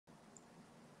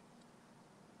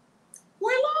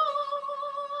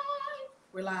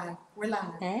We're live. We're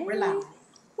live. We're Hey. live. We're live.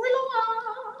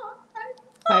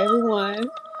 Hi, everyone.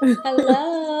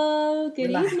 Hello. We're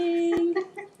Good live. evening.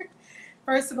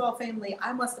 First of all, family,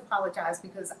 I must apologize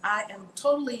because I am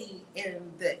totally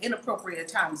in the inappropriate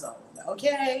time zone.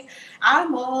 Okay,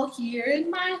 I'm all here in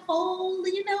my whole,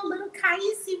 little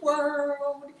Kaisi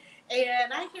world,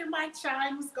 and I hear my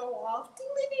chimes go off. Ding,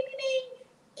 ding, ding, ding,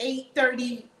 ding.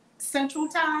 8:30 Central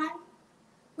Time,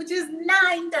 which is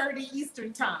 9:30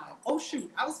 Eastern Time. Oh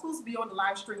shoot, I was supposed to be on the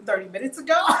live stream 30 minutes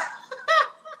ago.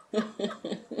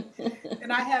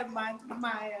 And I have my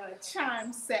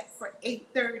chime set for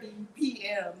 8:30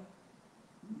 p.m.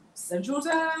 Central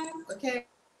Time, okay,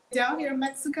 down here in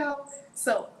Mexico.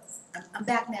 So I'm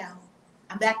back now.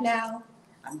 I'm back now.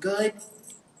 I'm good.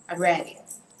 I'm ready.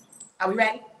 Are we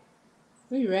ready?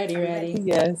 We ready, Are we ready? ready.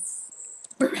 Yes.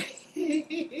 We're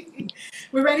ready.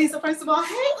 We're ready. So first of all,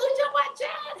 hey, Uja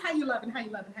Wajan. How you loving? How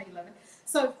you loving? How you loving?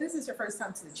 So if this is your first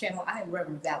time to the channel, I am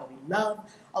Reverend Valerie Love,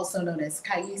 also known as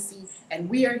Kaisi, and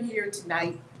we are here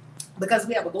tonight because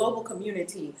we have a global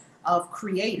community of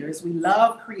creators. We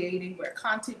love creating. We're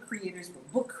content creators. We're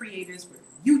book creators. We're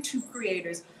YouTube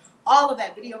creators. All of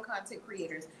that, video content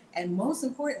creators, and most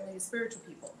importantly, spiritual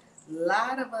people. A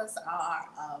lot of us are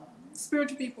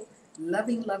spiritual people,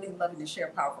 loving to share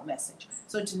a powerful message.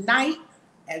 So tonight,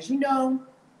 as you know,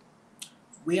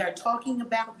 we are talking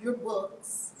about your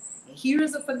books. And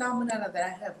here's a phenomenon that I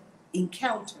have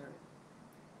encountered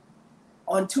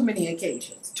on too many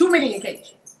occasions. Too many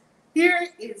occasions. Here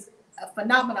is a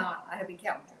phenomenon I have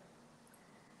encountered.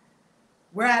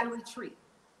 We're at a retreat.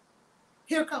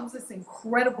 Here comes this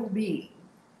incredible being.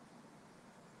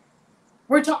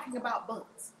 We're talking about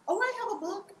books. Oh, I have a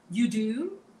book. You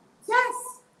do? Yes.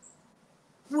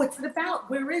 What's it about?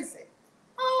 Where is it?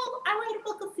 Oh, I read a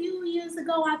book a few years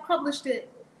ago. I published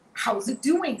it. How's it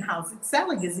doing? How's it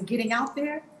selling? Is it getting out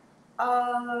there?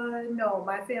 No,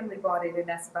 my family bought it and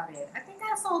that's about it. I think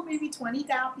I sold maybe 20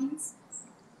 copies.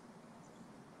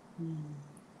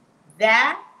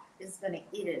 That is going to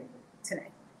end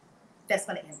tonight. That's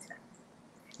going to end tonight.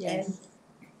 Yes. And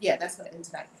yeah, that's going to end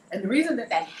tonight. And the reason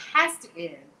that has to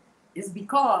end is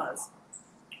because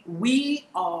we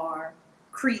are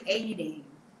creating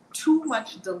too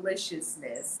much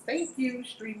deliciousness. Thank you,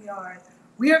 StreamYard.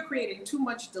 We are creating too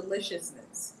much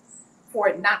deliciousness for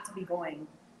it not to be going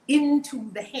into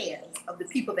the hands of the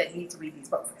people that need to read these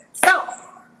books. So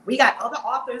we got other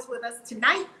authors with us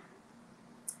tonight.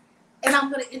 And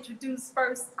I'm going to introduce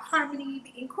first Harmony,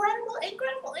 the incredible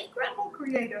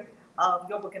creator of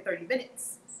Your Book in 30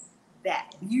 Minutes.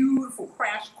 That beautiful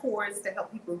crash course to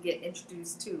help people get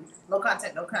introduced to low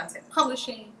content, no content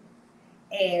publishing.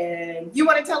 And you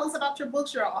want to tell us about your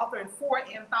books? You're an author in 4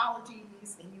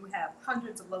 anthologies, and you have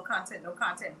hundreds of low content, no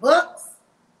content books.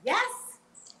 Yes?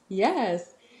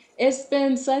 Yes. It's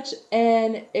been such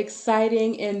an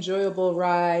exciting, enjoyable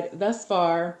ride thus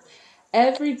far.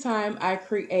 Every time I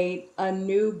create a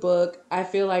new book, I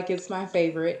feel like it's my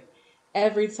favorite.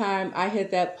 Every time I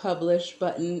hit that publish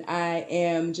button, I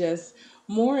am just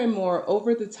more and more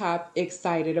over the top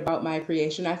excited about my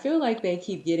creation. I feel like they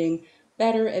keep getting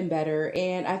better and better.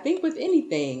 And I think with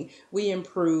anything, we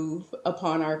improve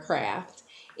upon our craft.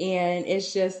 And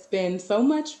it's just been so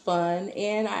much fun.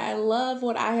 And I love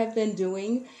what I have been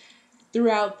doing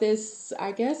throughout this,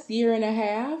 I guess, year and a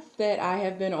half that I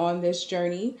have been on this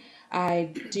journey. I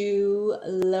do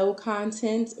low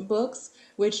content books,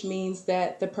 which means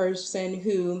that the person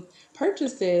who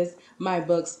purchases my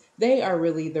books, they are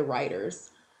really the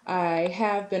writers. I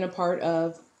have been a part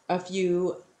of a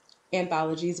few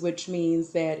anthologies, which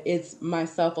means that it's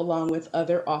myself along with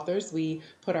other authors. We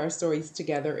put our stories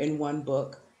together in one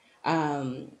book.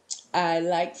 Um, I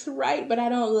like to write, but I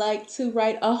don't like to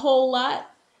write a whole lot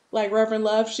like Reverend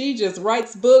Love. She just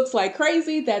writes books like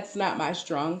crazy. That's not my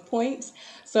strong point.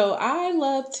 So I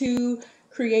love to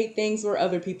create things where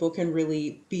other people can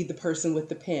really be the person with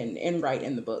the pen and write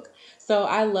in the book. So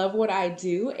I love what I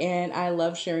do and I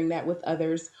love sharing that with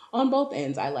others on both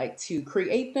ends. I like to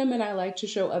create them and I like to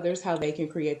show others how they can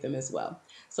create them as well.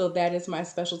 So that is my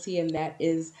specialty and that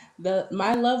is the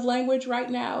my love language right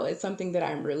now. It's something that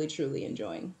I'm really truly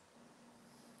enjoying.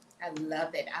 I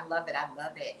love it. I love it. I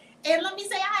love it. And let me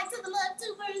say hi to the love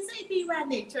tubers. Say be right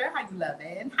nature. How you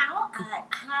loving?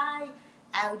 Hi,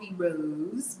 Audi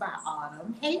Rose by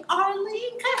Autumn. Hey,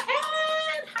 Arlene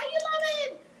Cahan. How you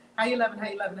loving? How you loving? How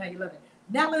you loving? How you loving?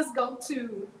 Now let's go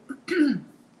to,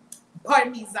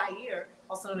 pardon me, Zaire,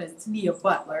 also known as Tania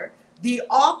Butler, the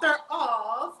author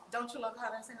of, don't you love how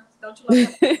that sounds? Don't you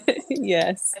love how that sounds?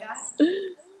 Yes. Like I,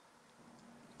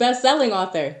 Best selling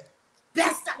author.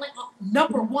 best-selling,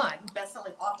 number one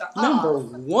best-selling author Number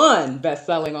of one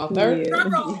best-selling author. Yeah.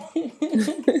 drum roll.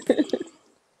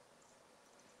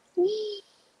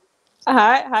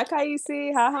 Hi,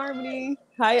 Kaisi. Hi, Harmony.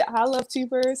 Hi, Love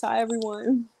Tubers. Hi,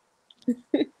 everyone.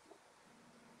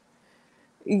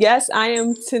 Yes, I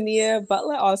am Tania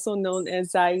Butler, also known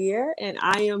as Zaire, and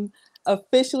I am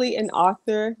officially an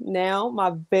author now.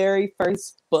 My very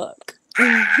first book.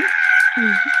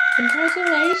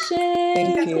 Congratulations.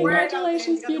 Thank Get the you. word out there.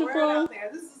 You Congratulations, got the word out beautiful. there.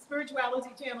 This is a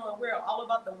spirituality channel, and we're all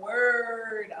about the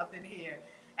word up in here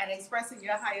and expressing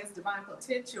your highest divine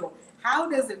potential. How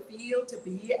does it feel to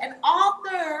be an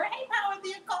author? Hey, Power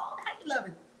the Occult. How you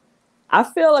loving? I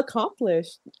feel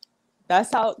accomplished.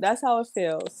 That's how it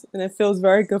feels, and it feels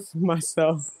very good for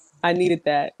myself. I needed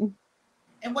that.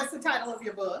 And what's the title of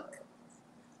your book?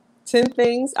 10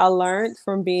 things I learned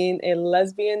from being a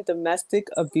lesbian domestic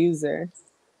abuser.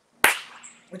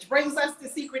 Which brings us to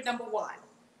secret number one.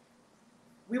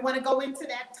 We want to go into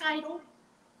that title,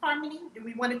 Harmony. Do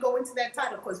we want to go into that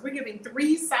title? Because we're giving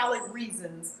 3 solid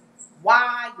reasons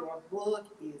why your book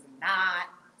is not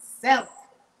selling.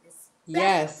 Especially,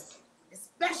 Yes.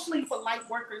 especially for light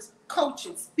workers,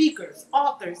 coaches, speakers,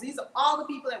 authors. These are all the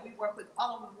people that we work with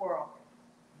all over the world.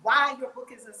 Why your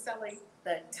book isn't selling,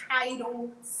 the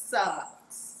title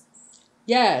sucks.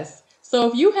 Yes. So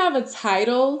if you have a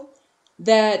title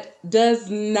that does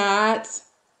not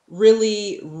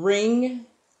really ring,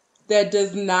 that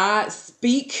does not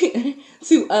speak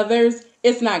to others,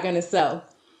 it's not going to sell.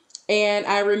 And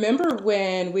I remember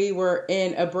when we were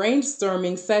in a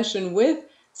brainstorming session with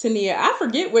Tania, I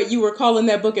forget what you were calling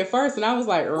that book at first, and I was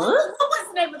like, What was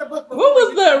the name of the book what before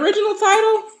was you the said it? original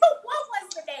title? What was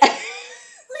the name?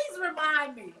 Please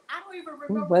remind me. I don't even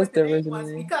What remember was what the the name original was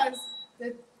name? because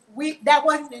that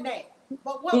wasn't the name.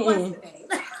 But what was Mm-mm. the name?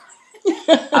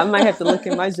 I might have to look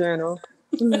in my journal.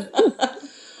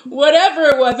 Whatever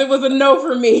it was a no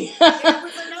for me. It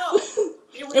was a no.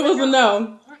 It was It a was a no.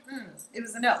 no. Mm-mm. It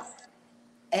was a no.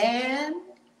 And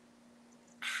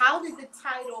how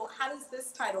does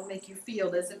this title make you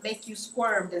feel? Does it make you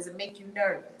squirm? Does it make you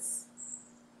nervous?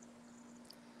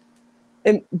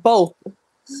 And both.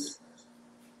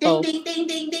 Ding, Both. ding, ding,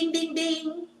 ding, ding, ding,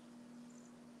 ding.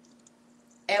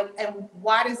 And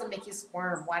why does it make you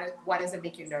squirm? Why does it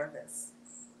make you nervous?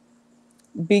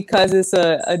 Because it's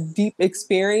a deep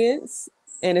experience,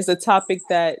 and it's a topic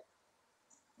that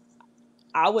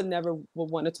I would never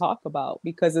would want to talk about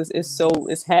because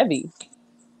it's heavy.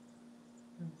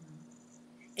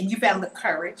 And you found the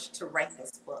courage to write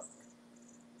this book.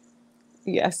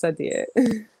 Yes, I did.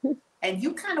 And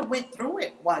you kind of went through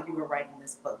it while you were writing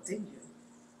this book, didn't you?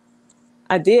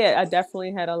 I did. I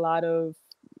definitely had a lot of.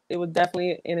 It was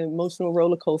definitely an emotional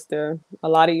roller coaster. A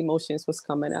lot of emotions was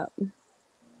coming up.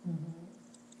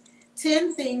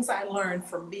 10 things I learned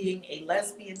from being a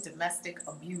lesbian domestic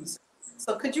abuser.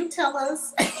 So could you tell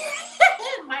us?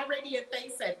 My radiant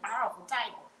face said powerful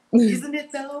title. Isn't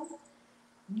it though?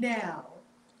 Now,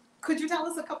 could you tell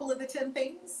us a couple of the 10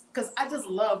 things? Because I just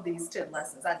love these 10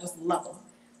 lessons. I just love them.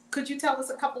 Could you tell us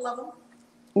a couple of them?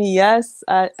 Yes,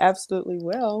 I absolutely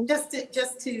will. Just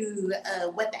to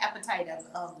whet the appetite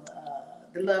of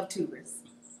the love tubers.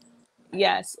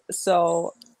 Yes.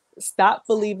 So stop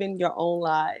believing your own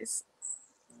lies.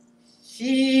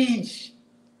 Sheesh.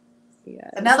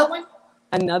 Yes. Another one?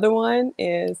 Another one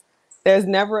is there's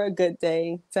never a good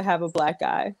day to have a black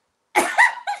eye.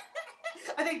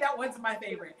 I think that one's my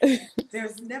favorite.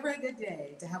 There's never a good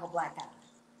day to have a black eye.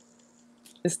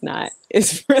 It's not.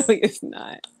 It's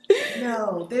not.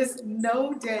 No, there's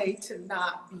no day to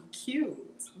not be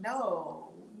cute. No,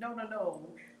 no, no, no.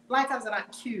 Black eyes are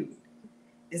not cute.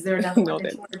 Is there another one No, that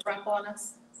that you want to drop on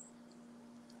us?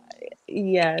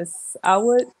 yes. I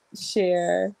would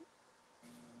share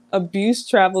abuse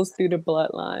travels through the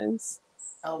bloodlines.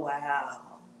 Oh, wow.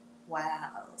 Wow.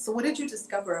 So, what did you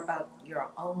discover about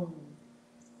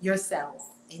yourself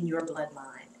in your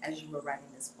bloodline as you were writing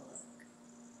this book?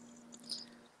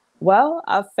 Well,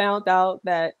 I found out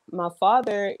that my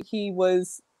father, he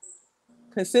was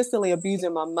consistently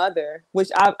abusing my mother, which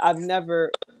I've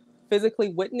never physically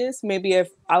witnessed. Maybe if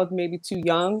I was maybe too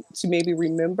young to maybe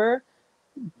remember,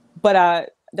 but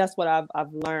that's what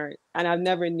I've learned, and I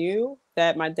never knew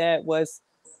that my dad was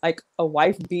like a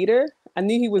wife beater. I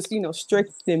knew he was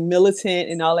strict and militant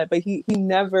and all that, but he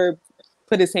never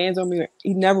put his hands on me.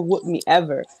 He never whooped me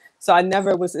ever. So I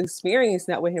never was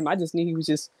experiencing that with him. I just knew he was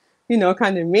just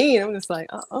kind of mean. I'm just like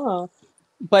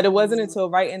But it wasn't until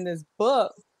writing this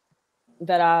book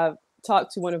that I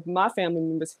talked to one of my family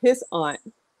members, his aunt,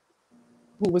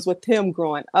 who was with him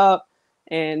growing up,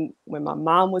 and when my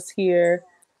mom was here.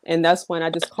 And that's when I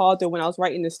just called her when I was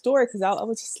writing the story, because I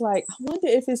was just like, I wonder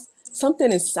if it's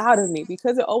something inside of me,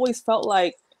 because it always felt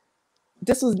like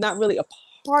this was not really a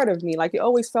part of me. Like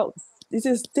it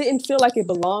just didn't feel like it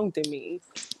belonged to me.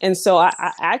 And so I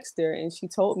asked her, and she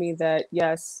told me that,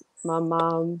 yes, my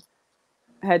mom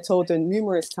had told her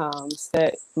numerous times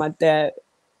that my dad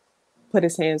put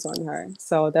his hands on her.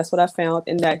 So that's what I found,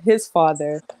 and that his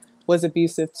father was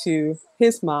abusive to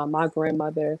his mom, my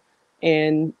grandmother,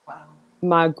 and Wow.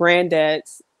 my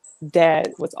granddad's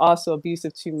dad was also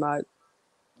abusive to my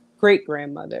great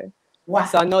grandmother. So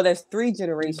I Wow. know that's 3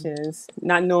 generations,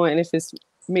 not knowing if it's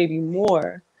maybe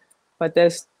more, but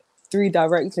there's 3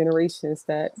 direct generations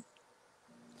that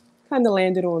kind of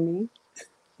landed on me.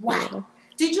 Wow. Yeah.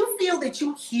 Did you feel that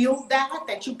you healed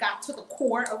that you got to the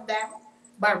core of that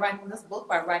by writing this book,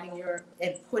 by writing your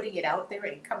and putting it out there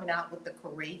and coming out with the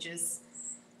courageous,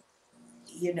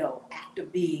 act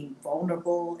of being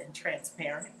vulnerable and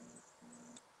transparent?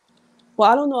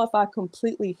 Well, I don't know if I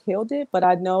completely healed it, but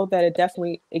I know that it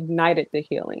definitely ignited the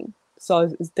healing. So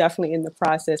it's definitely in the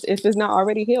process. If it's not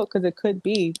already healed, because it could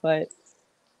be, but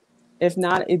if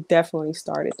not, it definitely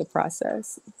started the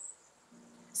process.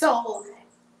 So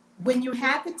when you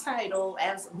had the title,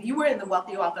 as you were in the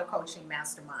Wealthy Author Coaching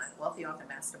Mastermind, Wealthy Author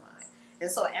Mastermind. And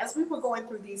so as we were going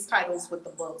through these titles with the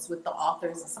books, with the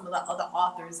authors and some of the other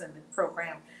authors in the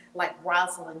program, like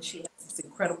Rosalind, she has this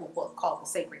incredible book called The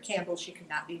Sacred Candle. She could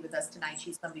not be with us tonight.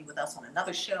 She's going to be with us on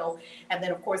another show. And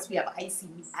then, of course, we have Icy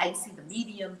the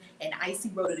Medium. And Icy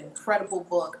wrote an incredible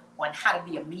book on how to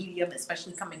be a medium,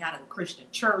 especially coming out of the Christian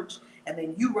church. And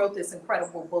then you wrote this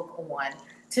incredible book on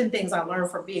 10 things I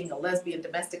learned from being a lesbian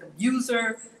domestic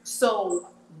abuser. So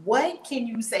what can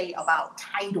you say about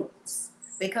titles?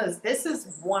 Because this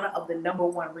is one of the number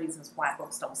one reasons why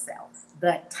books don't sell.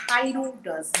 The title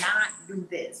does not do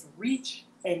this. Reach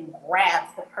and grab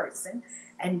the person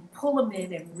and pull them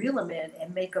in and reel them in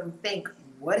and make them think,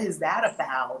 what is that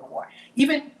about? Or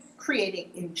even creating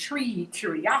intrigue,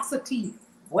 curiosity,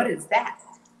 what is that?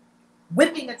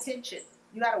 Whipping attention.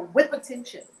 You got to whip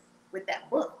attention with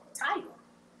that book title.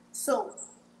 So,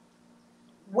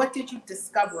 what did you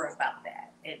discover about that?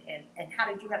 And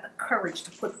how did you have the courage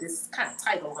to put this kind of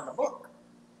title on the book?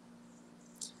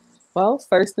 Well,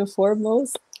 first and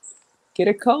foremost, get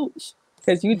a coach,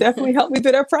 because you definitely helped me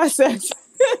through that process.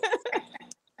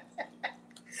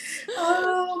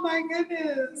 Oh my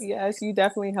goodness. Yes, you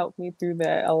definitely helped me through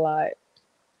that a lot.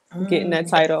 Getting that Mm.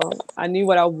 title, I knew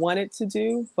what I wanted to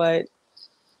do, but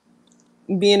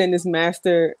being in this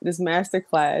master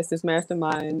class, this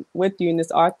mastermind with you in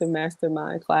this author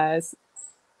mastermind class,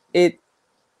 it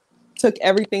took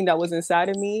everything that was inside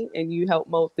of me, and you helped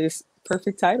mold this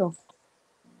perfect title.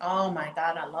 Oh my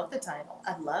God, I love the title.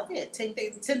 I love it. 10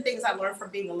 things I learned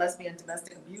from being a lesbian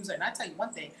domestic abuser. And I tell you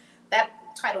one thing, that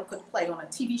title could play on a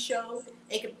TV show.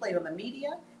 It could play on the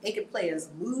media. It could play as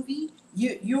a movie.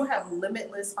 You have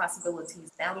limitless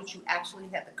possibilities now that you actually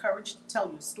have the courage to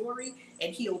tell your story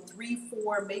and heal 3,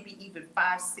 4, maybe even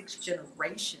 5, 6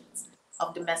 generations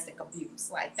of domestic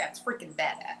abuse. Like, that's freaking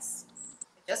badass.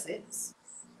 It just is.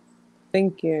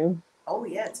 Thank you. Oh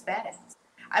yeah, it's badass.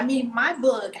 I mean, my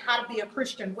book, How to Be a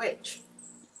Christian Witch,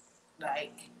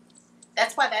 like,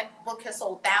 that's why that book has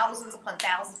sold thousands upon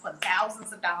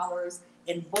thousands of dollars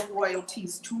in book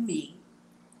royalties to me,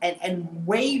 and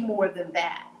way more than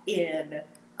that in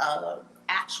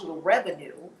actual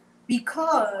revenue,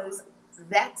 because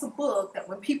that's a book that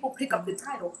when people pick up the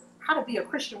title, How to Be a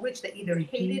Christian Witch, they either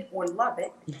hate it or love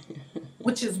it,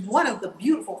 which is one of the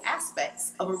beautiful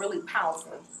aspects of a really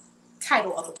powerful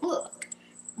title of a book.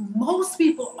 Most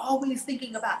people always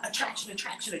thinking about attraction,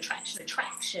 attraction, attraction,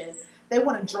 attraction. They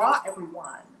want to draw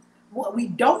everyone. What we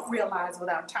don't realize with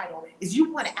our title is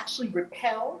you want to actually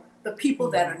repel the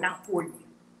people that are not for you.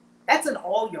 That's in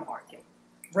all your marketing.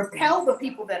 Repel the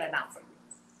people that are not for you.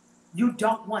 You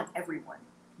don't want everyone.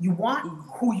 You want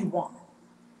who you want,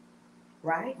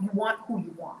 right? You want who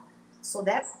you want. So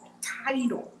that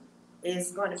title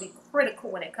is going to be critical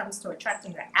when it comes to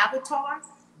attracting your avatar,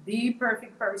 the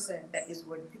perfect person that is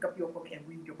going to pick up your book and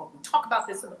read your book. We talk about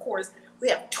this in the course. We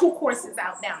have 2 courses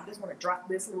out now. I just want to drop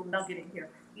this little nugget in here.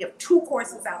 We have 2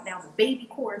 courses out now. The baby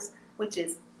course, which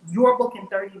is your book in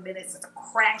 30 minutes. It's a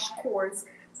crash course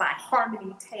by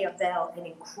Harmony Taya Belle, an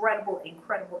incredible,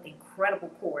 incredible, incredible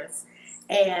course.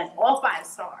 And all 5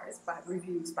 stars by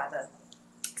reviews by the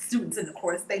students in the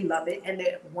course. They love it. And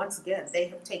once again, they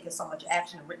have taken so much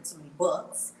action and written so many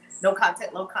books. No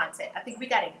content, low content. I think we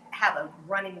got to have a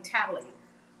running tally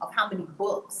of how many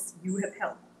books you have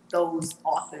helped those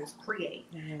authors create.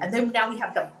 Mm-hmm. And then now we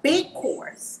have the big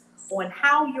course, on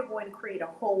how you're going to create a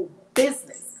whole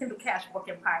business. Kindle Cash Book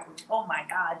Empire, which, oh my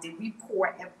God, did we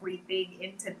pour everything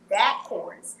into that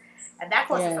course? And that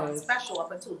course is on Yes. special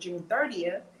up until June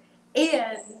 30th.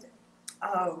 And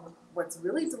what's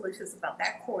really delicious about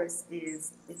that course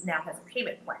is it now has a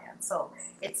payment plan. So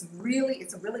it's a really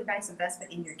nice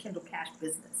investment in your Kindle Cash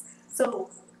business. So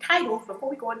titles, before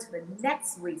we go into the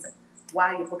next reason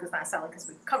why your book is not selling, because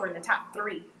we're covering the top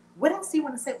three, what else do you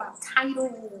want to say about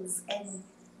titles and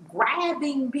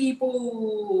grabbing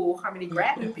people? Harmony,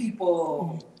 grabbing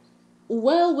people.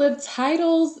 Well, with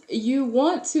titles, you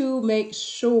want to make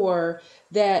sure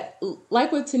that,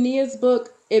 like with Tania's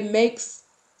book, it makes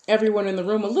everyone in the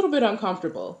room a little bit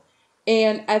uncomfortable.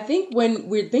 And I think when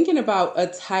we're thinking about a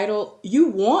title, you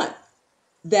want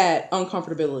that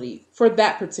uncomfortability for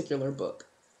that particular book.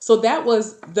 So that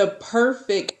was the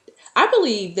perfect. I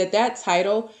believe that that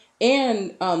title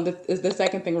and the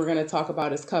second thing we're going to talk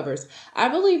about is covers. I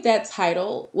believe that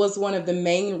title was one of the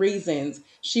main reasons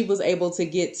she was able to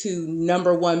get to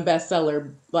number one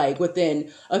bestseller like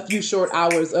within a few short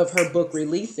hours of her book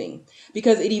releasing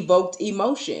because it evoked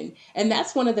emotion. And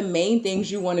that's one of the main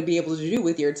things you want to be able to do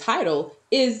with your title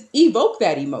is evoke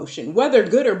that emotion, whether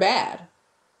good or bad,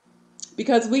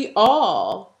 because we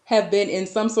all have been in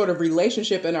some sort of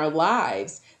relationship in our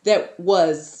lives that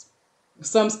was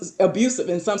some abusive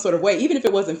in some sort of way, even if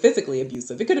it wasn't physically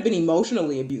abusive, it could have been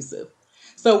emotionally abusive.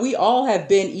 So we all have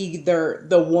been either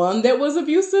the one that was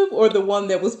abusive or the one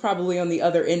that was probably on the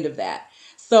other end of that.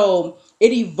 So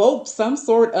it evoked some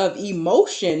sort of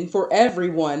emotion for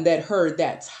everyone that heard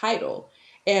that title.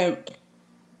 And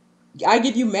I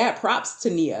give you mad props to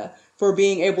Nia for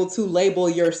being able to label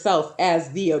yourself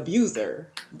as the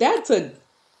abuser. That took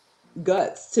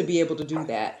guts to be able to do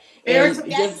that. Spiritual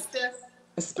And just gangster.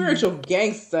 a spiritual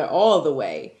gangster all the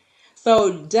way.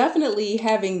 So definitely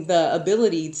having the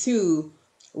ability to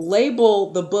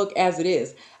label the book as it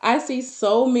is. I see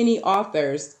so many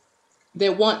authors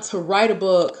that want to write a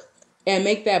book and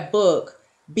make that book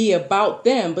be about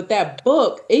them, but that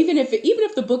book, even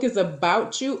if the book is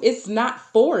about you, it's not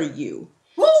for you.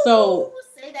 Woo! So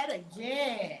Say that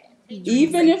again. Hey, Dream,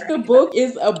 even say if that the again. book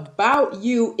is about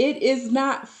you, it is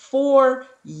not for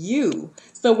you.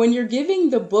 So when you're giving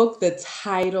the book the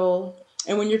title,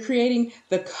 and when you're creating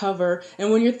the cover,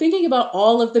 and when you're thinking about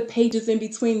all of the pages in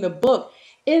between the book,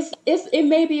 it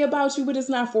may be about you, but it's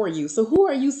not for you. So who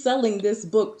are you selling this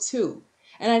book to?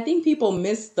 And I think people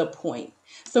miss the point.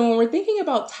 So when we're thinking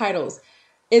about titles,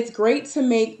 it's great to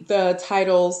make the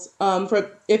titles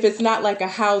for if it's not like a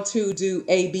how to do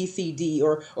ABCD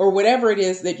or whatever it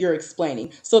is that you're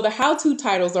explaining. So the how to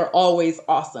titles are always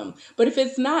awesome. But if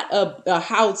it's not a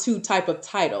how to type of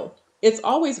title, it's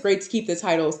always great to keep the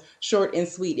titles short and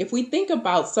sweet. If we think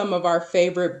about some of our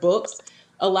favorite books,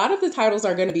 a lot of the titles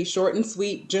are going to be short and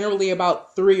sweet, generally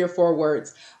about 3 or 4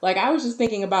 words. Like I was just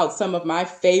thinking about some of my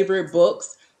favorite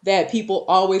books that people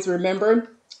always remember.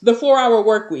 The 4 Hour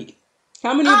Work Week.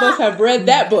 How many of us Ah, have read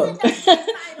that isn't book? that a great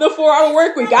The title? 4 Hour Isn't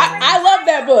Work Week. that a great I love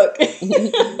that title? book.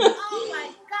 Oh my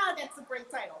God, that's a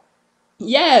great title.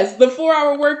 Yes, the 4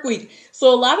 Hour Work Week.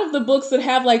 So a lot of the books that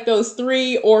have like those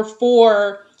 3 or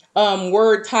 4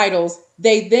 word titles,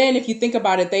 they then, if you think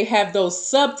about it, they have those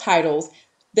subtitles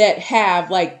that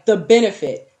have like the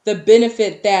benefit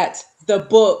that the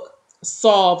book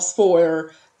solves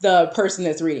for the person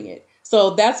that's reading it.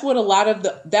 So that's what a lot of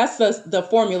that's the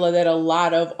formula that a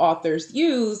lot of authors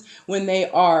use when they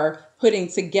are putting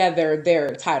together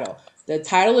their title. The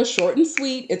title is short and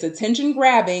sweet, it's attention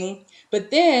grabbing,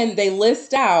 but then they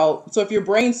list out, so if you're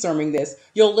brainstorming this,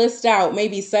 you'll list out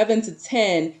maybe 7 to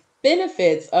 10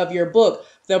 benefits of your book,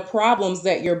 the problems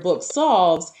that your book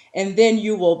solves, and then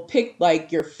you will pick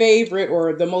like your favorite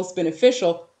or the most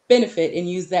beneficial benefit and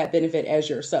use that benefit as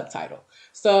your subtitle.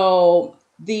 So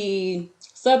the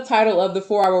subtitle of the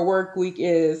 4 Hour Work Week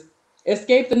is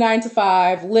Escape the 9 to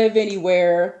 5, Live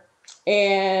Anywhere,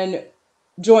 and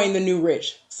Join the New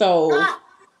Rich. So Ah,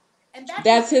 and that book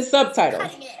that's his is subtitle,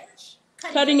 cutting edge.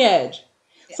 Cutting Cutting edge. Edge.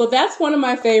 Yeah. So that's one of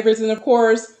my favorites. And of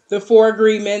course, the 4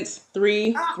 Agreements,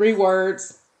 Ah, three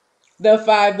words, the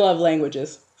 5 Love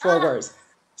Languages, 4 words.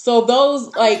 So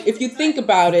those, like, if you amazing think titles.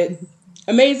 about it,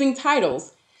 amazing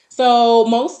titles. So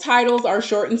most titles are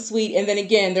short and sweet, and then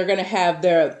again, they're going to have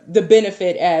the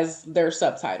benefit as their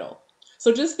subtitle.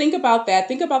 So just think about that.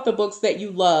 Think about the books that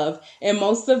you love, and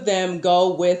most of them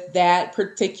go with that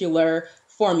particular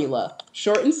formula.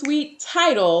 Short and sweet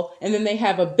title, and then they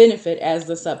have a benefit as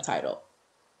the subtitle.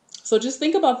 So just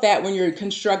think about that when you're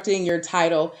constructing your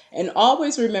title, and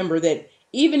always remember that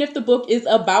even if the book is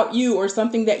about you or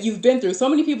something that you've been through. So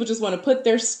many people just want to put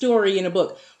their story in a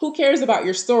book. Who cares about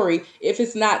your story if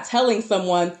it's not telling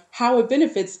someone how it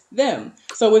benefits them?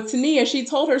 So with Tania, she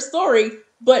told her story,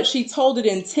 but she told it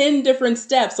in 10 different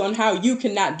steps on how you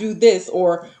cannot do this,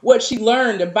 or what she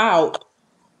learned about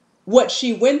what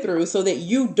she went through, so that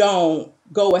you don't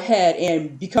go ahead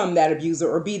and become that abuser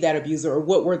or be that abuser, or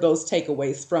what were those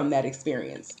takeaways from that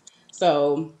experience.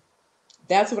 So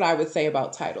that's what I would say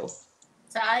about titles.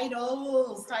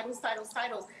 Titles, titles, titles,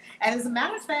 titles. And as a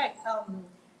matter of fact,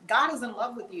 God is in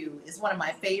Love with You is one of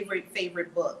my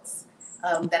favorite books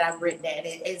that I've written. And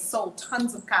it sold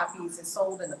tons of copies. It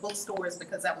sold in the bookstores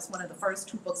because that was one of the first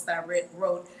two books that I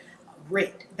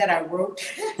wrote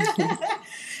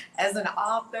as an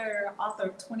author. Author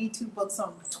of 22 books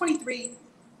on 23.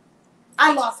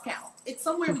 I lost count. It's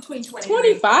somewhere between 23.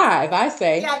 25, I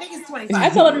say. Yeah, I think it's 25. I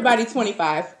tell everybody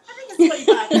 25. I think it's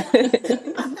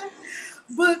 25 now.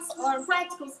 Books on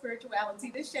practical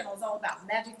spirituality. This channel is all about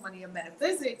magic, money, and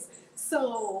metaphysics.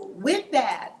 So with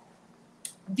that,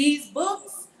 these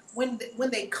books, when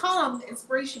they come, the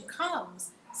inspiration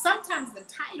comes. Sometimes the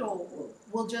title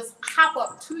will just hop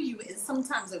up to you, and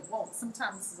sometimes it won't.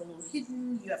 Sometimes it's a little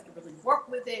hidden. You have to really work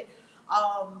with it.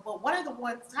 But one of the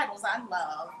titles I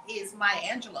love is Maya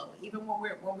Angelou. Even when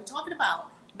we're talking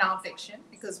about nonfiction,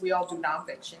 because we all do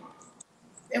nonfiction,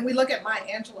 and we look at Maya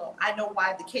Angelou, I know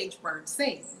why the cage bird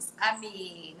sings. I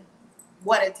mean,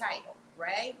 what a title,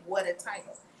 right? What a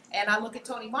title. And I look at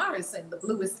Toni Morrison, The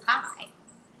Bluest Eye.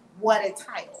 What a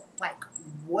title. Like,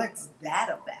 what's that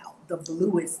about? The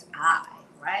bluest eye,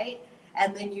 right?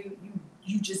 And then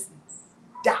you just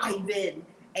dive in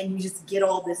and you just get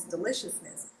all this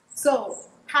deliciousness. So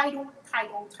title.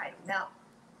 Now,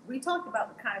 we talked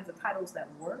about the kinds of titles that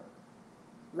work.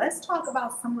 Let's talk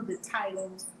about some of the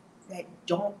titles that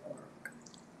don't work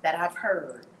that I've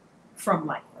heard from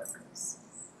light workers.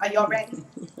 Are y'all ready?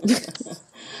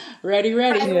 Ready.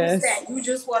 Yes. That you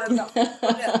just want to go.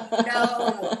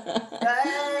 No.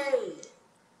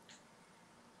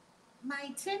 My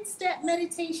 10-step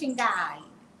meditation guide.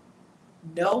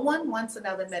 No one wants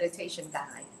another meditation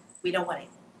guide. We don't want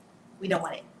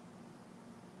it.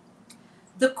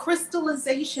 The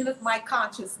crystallization of my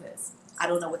consciousness. I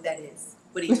don't know what that is.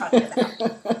 What are you talking about?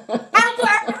 Have you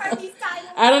ever heard these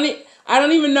titles? I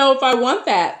don't even know if I want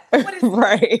that. What is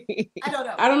Right. I don't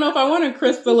know. I don't know if I want to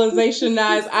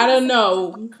crystallizationize. I don't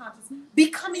know.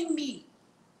 Becoming me.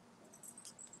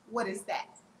 What is that?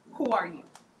 Who are you?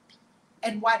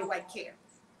 And why do I care?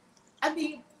 I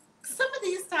mean, some of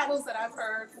these titles that I've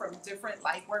heard from different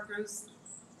light workers,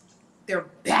 they're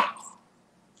bad.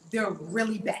 They're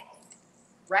really bad,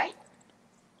 right?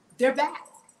 They're bad.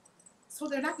 So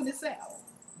they're not going to sell.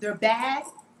 They're bad.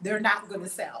 They're not going to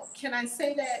sell. Can I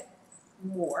say that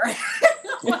more?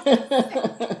 Was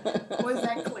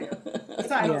that clear? The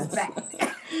title's bad.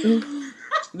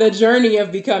 The journey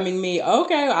of becoming me.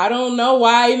 Okay, I don't know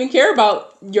why I even care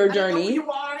about your I don't know who journey.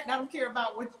 you are, and I don't care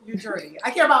about your journey.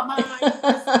 I care about mine.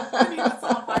 I mean, that's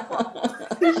all my problem.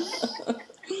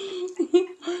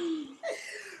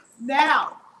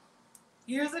 Now,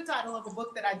 here's the title of a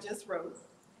book that I just wrote,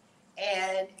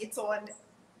 and it's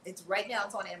right now.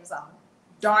 It's on Amazon.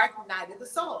 Dark Night of the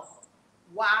Soul.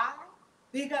 Why?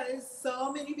 Because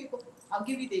so many people. I'll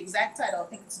give you the exact title. I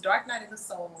think it's Dark Night of the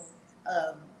Soul.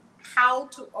 How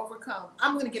to overcome.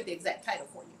 I'm going to give the exact title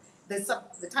for you.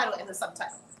 The title and the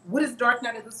subtitle. What is Dark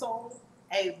Night of the Soul?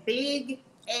 A big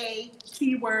A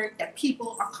keyword that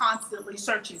people are constantly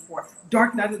searching for.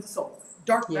 Dark Night of the Soul.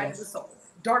 Dark Night of the Soul.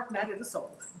 Dark Night of the Soul.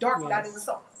 Dark Night of the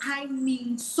Soul. I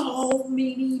mean, so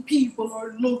many people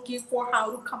are looking for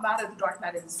how to come out of the dark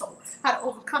night of the soul, how to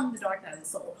overcome the dark night of the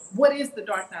soul. What is the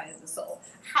dark night of the soul?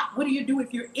 What do you do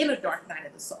if you're in a dark night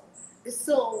of the soul?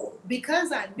 So,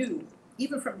 because I knew,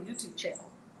 even from the YouTube channel,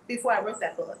 before I wrote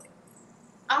that book,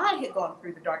 I had gone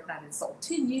through the dark night of the soul.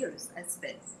 10 years I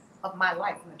spent of my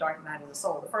life in the dark night of the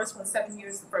soul. The first one, 7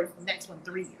 years. The next one,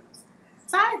 3 years.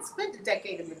 So I had spent a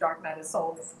decade in the dark night of the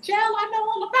soul. Jill, I know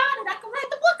all about it. I can write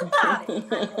the book about it.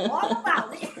 I know all about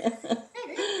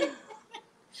it.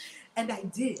 And I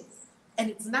did. And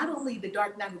it's not only the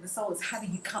dark night of the soul, it's how do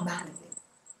you come out of it?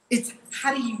 It's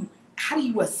how do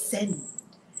you ascend?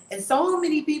 And so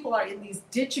many people are in these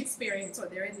ditch experience, or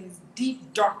they're in these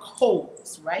deep, dark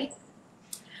holes, right?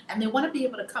 And they want to be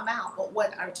able to come out, but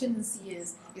what our tendency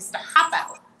is to hop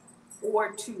out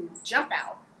or to jump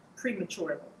out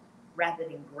prematurely rather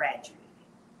than gradually.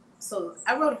 So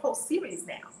I wrote a whole series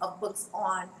now of books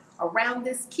around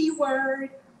this keyword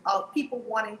of people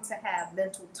wanting to have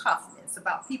mental toughness,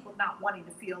 about people not wanting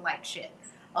to feel like shit,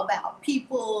 about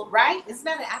people, right? Isn't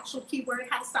that an actual keyword?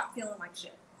 How to stop feeling like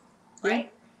shit. Yeah.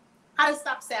 right? How to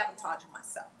stop sabotaging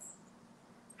myself.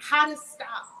 How to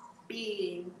stop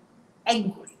being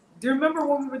angry. Do you remember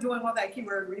when we were doing all that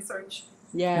keyword research?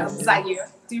 Yes. Zaire,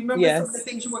 do you remember some of the Yes.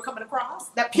 things you were coming across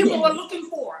that people are Yes. looking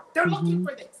for? They're looking Mm-hmm.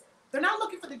 for this. They're not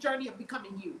looking for the journey of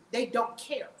becoming you. They don't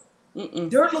care. Mm-mm.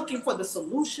 They're looking for the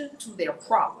solution to their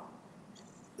problem.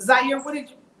 Zaire,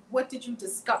 what did you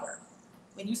discover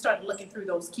when you started looking through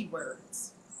those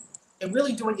keywords and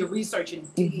really doing your research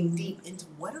and digging Mm-hmm. deep into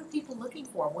what are people looking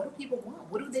for? What do people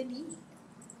want? What do they need?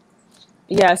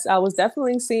 Yes, I was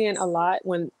definitely seeing a lot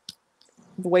when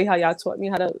the way how y'all taught me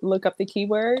how to look up the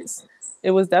keywords.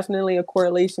 It was definitely a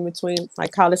correlation between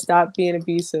like how to stop being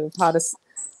abusive, how to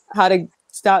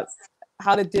stop,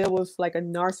 how to deal with like a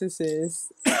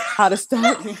narcissist, how to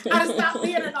stop. How to stop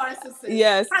being a narcissist.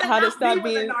 Yes, How to how to not be stop with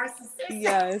a being. narcissist.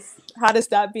 Yes, how to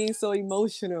stop being so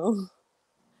emotional,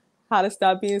 how to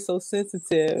stop being so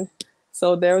sensitive.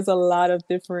 So there was a lot of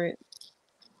different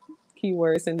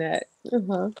keywords in that.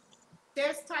 Uh-huh.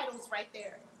 There's titles right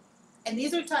there. And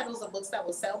these are titles of books that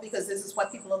will sell because this is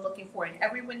what people are looking for. And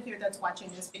everyone here that's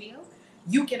watching this video,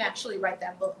 you can actually write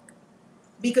that book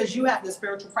because you have the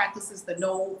spiritual practices, the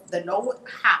know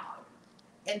how,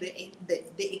 and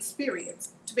the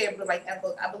experience to be able to write that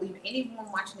book. I believe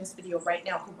anyone watching this video right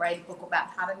now could write a book about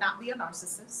how to not be a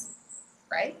narcissist,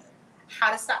 right?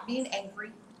 How to stop being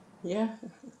angry, Yeah.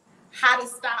 how to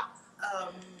stop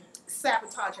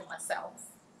sabotaging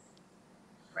myself,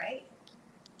 right?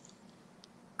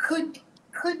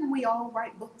 Couldn't we all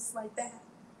write books like that?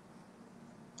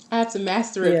 I have to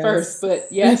master it first,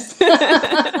 Yes. but yes.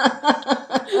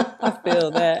 I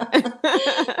feel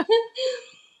that.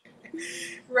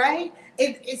 Right?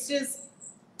 It's just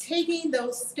taking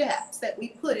those steps that we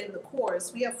put in the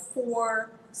course. We have 4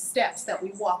 steps that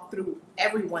we walk through,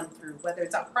 everyone through, whether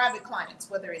it's our private clients,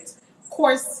 whether it's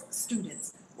course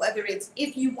students, whether it's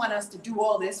if you want us to do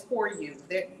all this for you.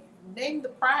 Name the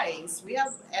price. We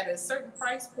have at a certain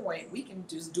price point, we can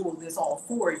just do this all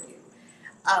for you.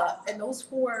 And those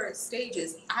 4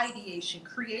 stages: ideation,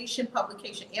 creation,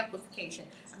 publication, amplification.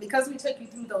 And because we take you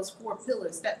through those 4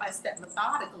 pillars step by step,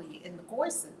 methodically in the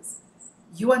courses,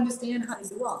 you understand how to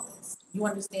do all this. You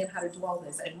understand how to do all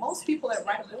this. And most people that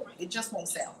write a book, it just won't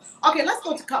sell. Okay, let's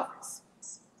go to covers.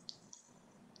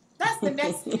 That's the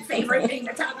next favorite thing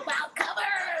to talk about: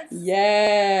 covers.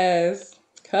 Yes.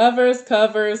 Covers,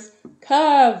 covers,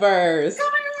 covers.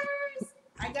 Covers.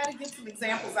 I got to get some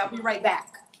examples. I'll be right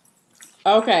back.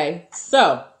 Okay,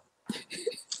 so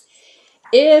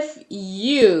if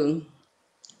you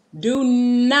do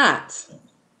not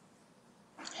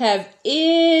have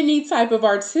any type of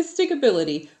artistic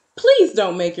ability, please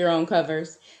don't make your own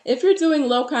covers. If you're doing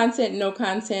low content, no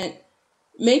content,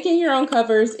 making your own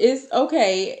covers is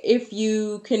okay if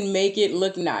you can make it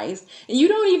look nice. And you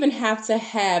don't even have to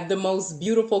have the most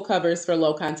beautiful covers for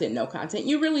low content, no content.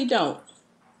 You really don't.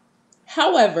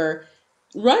 However,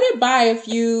 run it by a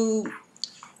few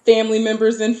family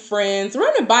members and friends,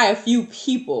 run it by a few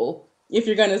people if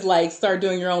you're gonna like start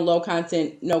doing your own low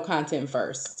content, no content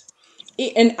first.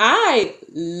 And I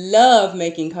love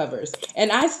making covers,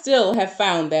 and I still have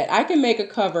found that I can make a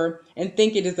cover and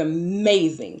think it is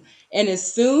amazing. And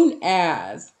as soon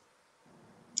as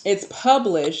it's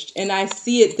published and I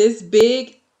see it this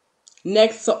big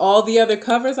next to all the other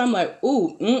covers, I'm like,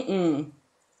 ooh, mm-mm.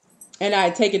 And I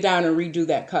take it down and redo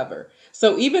that cover.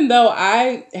 So even though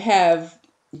I have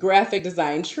graphic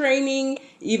design training,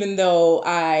 even though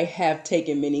I have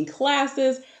taken many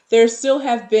classes, there still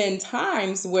have been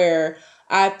times where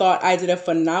I thought I did a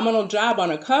phenomenal job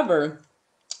on a cover,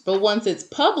 but once it's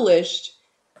published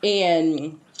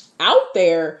and out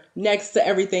there next to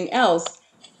everything else,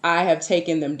 I have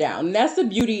taken them down. And that's the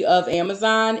beauty of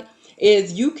Amazon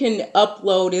is you can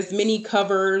upload as many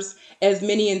covers, as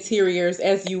many interiors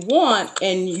as you want,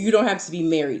 and you don't have to be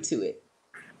married to it.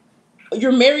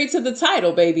 You're married to the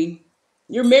title, baby.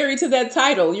 You're married to that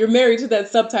title. You're married to that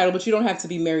subtitle, but you don't have to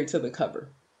be married to the cover.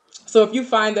 So if you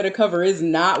find that a cover is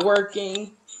not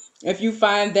working, if you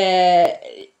find that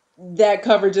that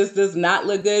cover just does not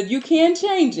look good, you can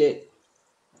change it.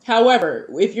 However,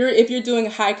 if you're doing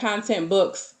high content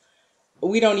books,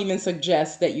 we don't even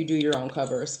suggest that you do your own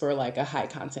covers for like a high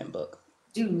content book.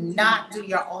 Do not do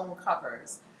your own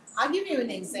covers. I'll give you an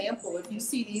example. If you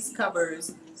see these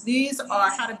covers, these are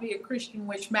How to Be a Christian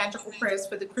Witch, Magical Prayers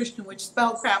for the Christian Witch,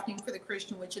 Spellcrafting for the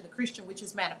Christian Witch, and the Christian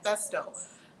Witch's Manifesto.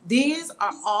 These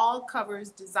are all covers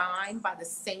designed by the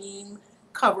same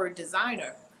cover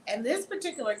designer. And this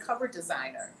particular cover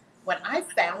designer, when I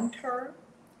found her,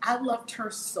 I loved her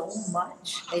so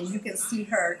much. And you can see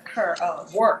her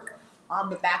work on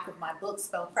the back of my book,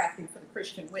 Spell Crafting for the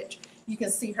Christian Witch. You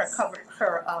can see her cover,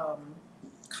 her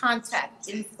contact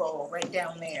info right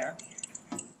down there.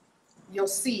 You'll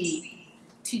see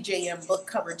TJM book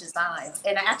cover designs.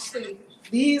 And actually,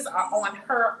 these are on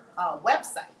her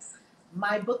website.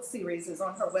 My book series is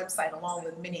on her website along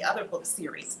with many other book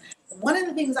series. One of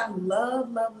the things I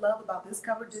love, love, love about this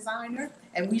cover designer,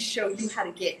 and we show you how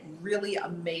to get really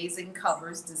amazing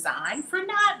covers designed for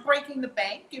not breaking the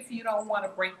bank if you don't want to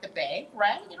break the bank,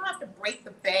 right? You don't have to break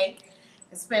the bank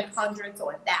and spend hundreds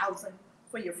or 1,000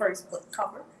 for your first book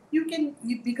cover. You can,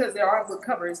 because there are book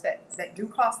covers that do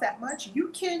cost that much, you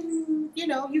can,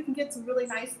 you can get some really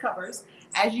nice covers.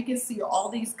 As you can see, all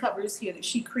these covers here that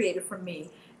she created for me,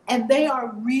 and they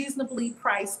are reasonably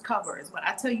priced covers. But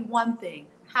I tell you one thing,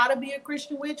 How to Be a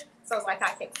Christian Witch sells like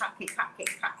hotcakes, hotcakes,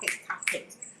 hotcakes, hotcakes,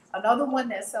 hotcakes. Another one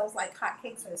that sells like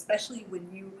hotcakes, and especially when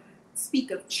you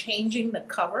speak of changing the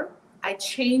cover, I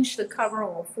changed the cover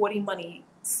on 40 Money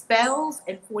Spells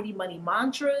and 40 Money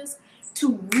Mantras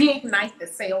to reignite the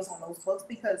sales on those books,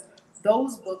 because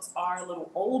those books are a little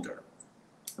older.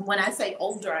 When I say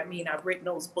older, I mean I've written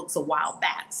those books a while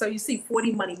back. So you see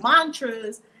 40 Money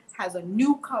Mantras has a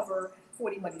new cover,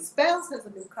 40 Money Spells has a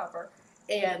new cover,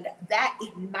 and that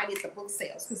ignited the book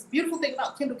sales. Because the beautiful thing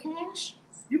about Kindle Cash,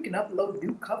 you can upload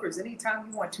new covers anytime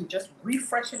you want to, just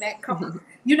refreshing that cover.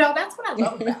 That's what I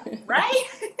love about it, right?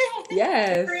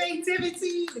 Yes.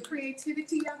 The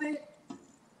creativity of it.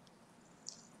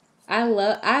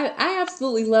 I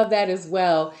absolutely love that as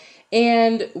well.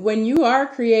 And when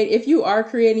if you are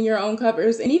creating your own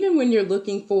covers, and even when you're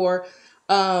looking for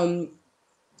um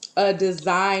a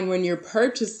design, when you're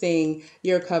purchasing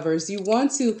your covers, you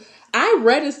want to. I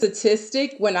read a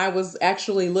statistic when I was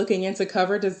actually looking into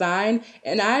cover design,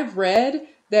 and I've read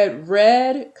that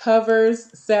red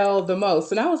covers sell the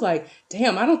most. And I was like,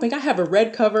 damn, I don't think I have a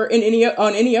red cover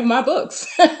on any of my books.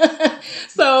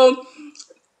 So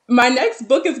my next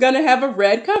book is going to have a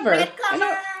red cover. Red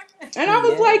cover. And I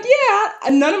was like, yeah,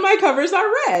 none of my covers are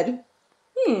red.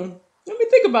 Let me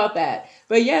think about that.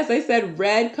 But yes, they said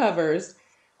red covers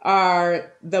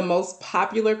are the most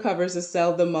popular covers to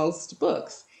sell the most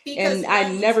books. Because And I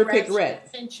never picked grabs your red.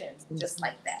 attention just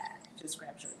like that. Just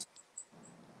grabs your attention.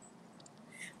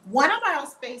 One of our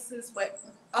spaces, but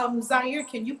Zaire,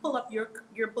 can you pull up your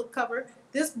book cover?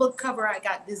 This book cover I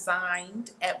got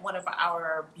designed at one of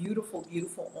our beautiful,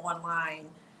 beautiful online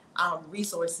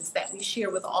resources that we share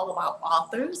with all of our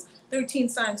authors. 13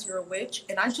 Signs You're a Witch,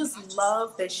 and I just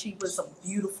love that she was a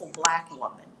beautiful Black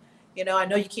woman. I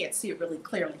know you can't see it really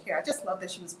clearly here. I just love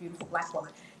that she was a beautiful Black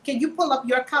woman. Can you pull up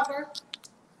your cover,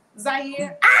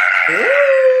 Zaire?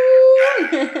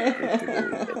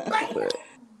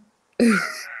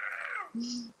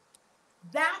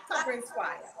 That cover is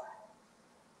fire.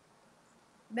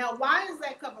 Now, why is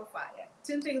that cover fire?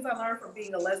 10 things I learned from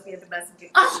being a lesbian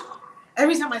domestic.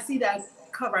 Every time I see that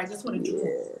cover, I just want to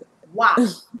drool. Why?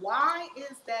 Why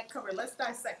is that cover? Let's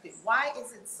dissect it. Why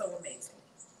is it so amazing?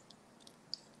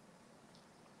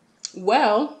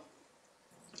 Well,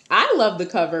 I love the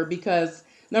cover because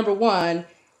number one,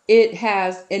 it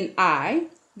has an eye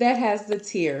that has the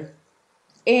tear.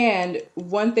 And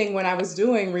one thing when I was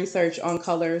doing research on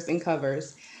colors and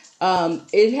covers,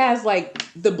 it has like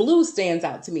the blue stands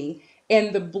out to me.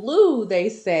 And the blue, they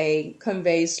say,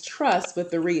 conveys trust with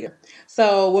the reader.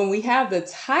 So when we have the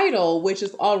title, which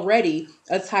is already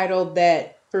a title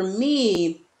that for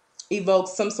me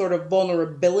evokes some sort of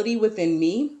vulnerability within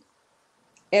me,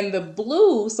 and the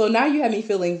blue, so now you have me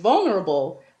feeling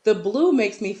vulnerable. The blue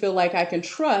makes me feel like I can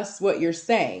trust what you're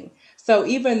saying. So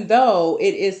even though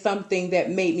it is something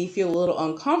that made me feel a little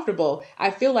uncomfortable,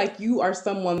 I feel like you are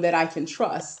someone that I can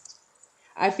trust.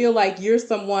 I feel like you're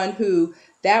someone who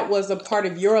that was a part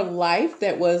of your life,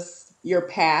 that was your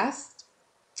past.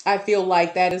 I feel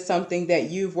like that is something that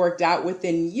you've worked out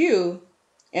within you.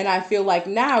 And I feel like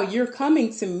now you're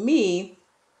coming to me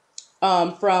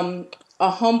from a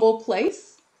humble place,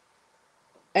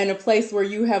 and a place where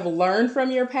you have learned from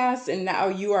your past, and now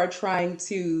you are trying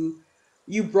to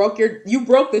you broke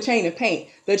the chain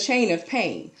of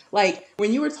pain. Like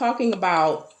when you were talking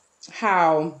about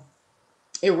how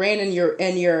it ran in your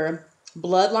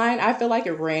bloodline, I feel like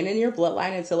it ran in your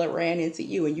bloodline until it ran into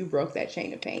you and you broke that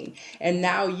chain of pain, and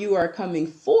now you are coming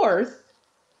forth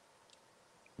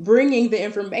bringing the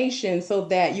information so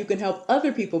that you can help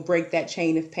other people break that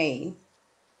chain of pain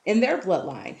in their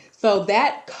bloodline. So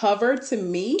that cover to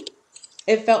me,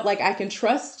 it felt like I can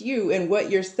trust you and what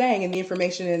you're saying, and the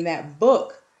information in that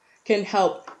book can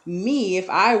help me if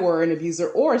I were an abuser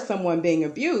or someone being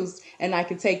abused, and I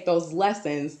can take those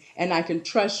lessons and I can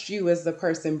trust you as the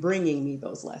person bringing me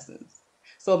those lessons.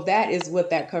 So that is what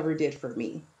that cover did for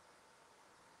me.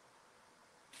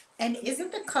 And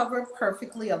isn't the cover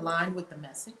perfectly aligned with the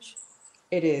message?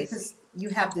 It is. Because you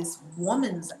have this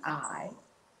woman's eye,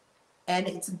 and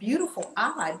it's a beautiful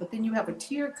eye, but then you have a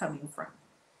tear coming from it.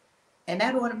 And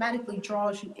that automatically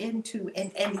draws you into,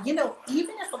 and you know,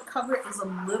 even if a cover is a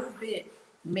little bit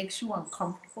makes you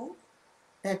uncomfortable,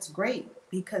 that's great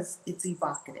because it's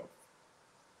evocative.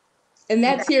 And You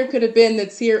that got tear could have been the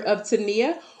tear of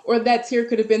Tania, or that tear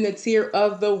could have been the tear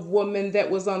of the woman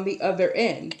that was on the other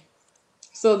end.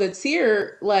 So the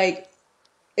tear, like,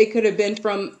 it could have been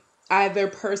from either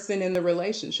person in the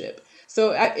relationship.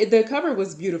 So the cover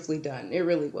was beautifully done. It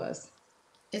really was.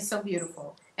 it's so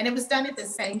beautiful, and it was done at the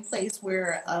same place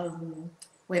where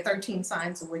 13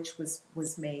 Signs of Witch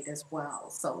was made as well.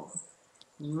 So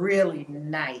really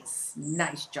nice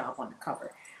job on the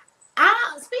cover.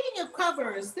 Speaking of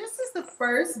covers, this is the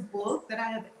first book that I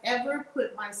have ever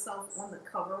put myself on the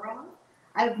cover of.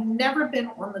 I've never been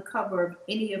on the cover of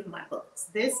any of my books.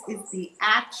 This is the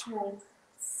actual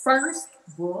first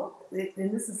book,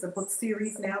 and this is a book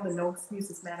series now, the No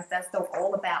Excuses Manifesto,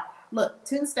 all about, look,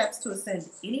 10 steps to ascend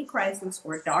any crisis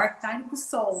or dark night of the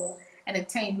soul and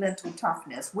attain mental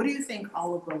toughness. What do you think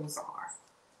all of those are?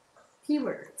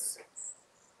 Keywords.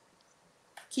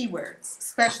 Keywords,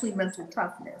 especially mental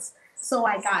toughness. So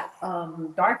I got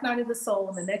Dark Night of the Soul,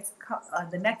 and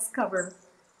the next cover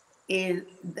is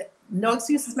No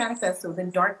Excuses Manifesto, then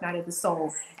Dark Night of the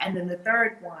Soul, and then the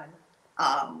third one,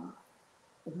 um,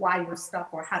 Why You're Stuck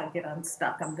or How to Get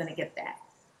Unstuck. I'm going to get that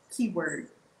keyword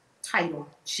title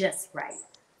just right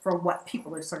for what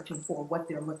people are searching for, what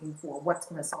they're looking for, what's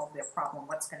going to solve their problem,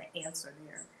 what's going to answer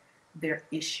their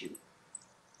issue.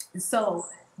 So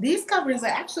these covers are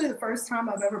actually the first time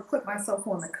I've ever put myself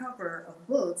on the cover of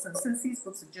books. And since these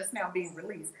books are just now being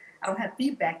released, I don't have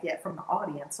feedback yet from the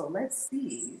audience. So let's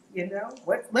see,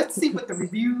 let's see what the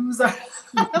reviews are.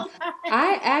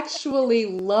 I actually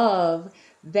love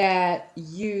that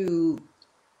you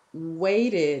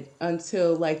waited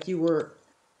until like you were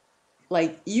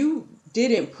like you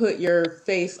didn't put your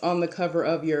face on the cover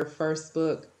of your first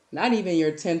book, not even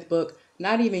your 10th book,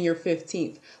 not even your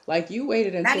 15th. Like you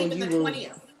waited Not until even the you were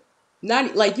 20th.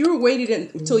 not like you were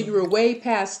waited until you were way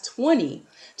past 20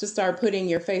 to start putting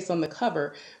your face on the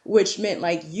cover, which meant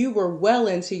like you were well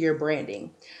into your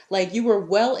branding. Like you were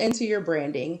well into your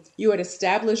branding. You had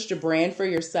established a brand for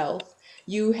yourself.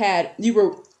 You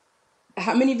were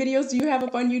how many videos do you have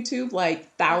up on YouTube? Like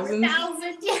Over a thousands?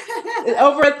 thousand.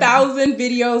 Over 1,000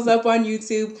 videos up on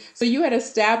YouTube. So you had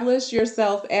established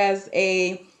yourself as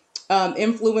a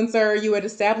influencer. You had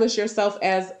established yourself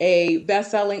as a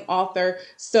best-selling author.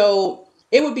 So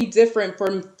it would be different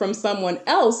from someone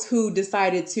else who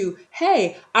decided to,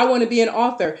 hey, I want to be an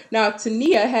author. Now, if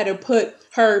Tania had to put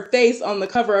her face on the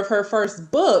cover of her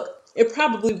first book, it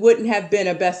probably wouldn't have been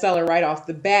a bestseller right off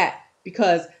the bat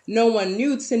because no one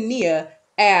knew Tania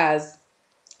as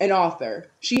an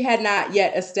author. She had not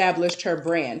yet established her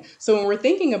brand. So when we're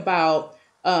thinking about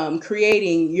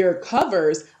creating your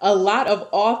covers, a lot of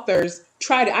authors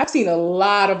try to, I've seen a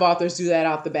lot of authors do that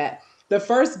off the bat. The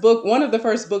first book, one of the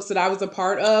first books that I was a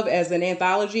part of as an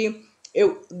anthology,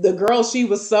 the girl, she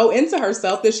was so into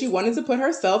herself that she wanted to put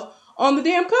herself on the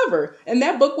damn cover. And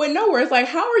that book went nowhere. It's like,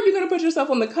 how are you going to put yourself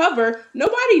on the cover?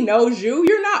 Nobody knows you.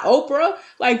 You're not Oprah.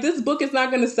 Like, this book is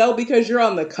not going to sell because you're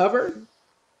on the cover.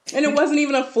 And it wasn't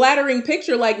even a flattering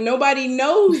picture. Like nobody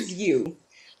knows you.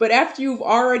 But after you've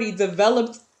already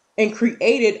developed and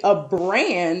created a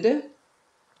brand,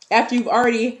 after you've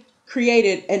already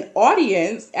created an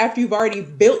audience, after you've already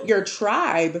built your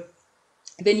tribe,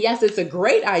 then yes, it's a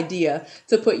great idea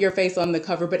to put your face on the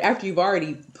cover. But after you've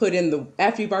already put in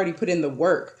the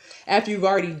work, after you've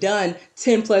already done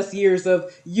 10 plus years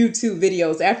of YouTube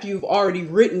videos, after you've already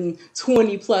written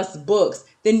 20 plus books,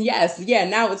 then yes, yeah,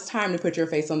 now it's time to put your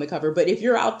face on the cover. But if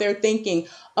you're out there thinking,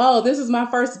 oh, this is my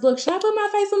first book, should I put my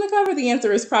face on the cover? The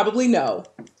answer is probably no.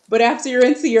 But after you're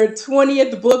into your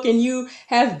 20th book and you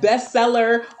have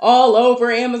bestseller all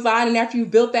over Amazon, and after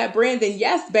you've built that brand, then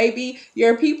yes, baby,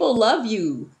 your people love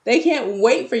you. They can't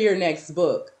wait for your next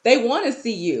book. They want to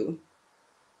see you.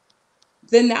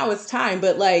 Then now it's time.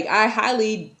 But like, I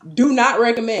highly do not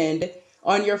recommend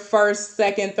on your first,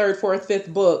 second, third, fourth,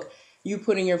 fifth book, you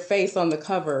putting your face on the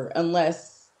cover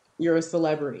unless you're a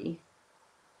celebrity.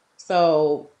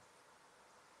 So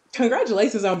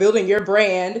congratulations on building your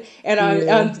brand and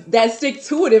Yeah. on that stick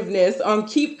to itiveness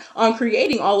on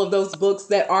creating all of those books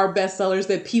that are bestsellers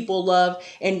that people love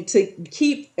and to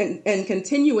keep and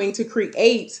continuing to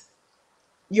create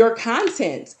your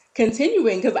content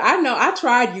continuing, because I know I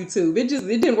tried YouTube. It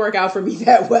didn't work out for me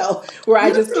that well, where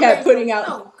I just YouTube kept ain't putting no, out.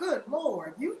 no, good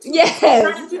Lord. YouTube is Yes.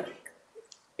 tragic.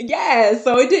 Yes,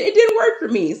 so it didn't work for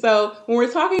me. So when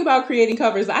we're talking about creating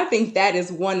covers, I think that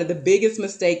is one of the biggest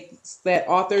mistakes that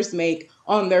authors make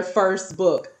on their first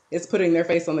book is putting their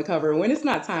face on the cover when it's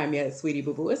not time yet, sweetie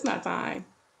boo boo. It's not time.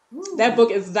 That Ooh.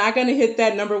 book is not going to hit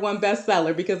that number one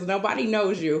bestseller because nobody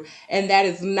knows you, and that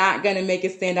is not going to make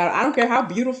it stand out. I don't care how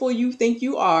beautiful you think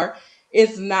you are,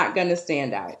 it's not going to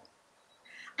stand out.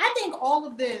 I think all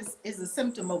of this is a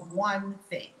symptom of one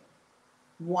thing,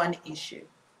 one issue.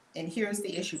 And here's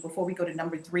the issue before we go to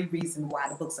number three reason why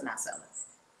the books are not selling.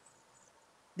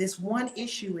 This one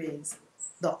issue is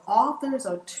the authors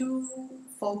are too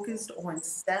focused on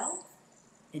self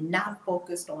and not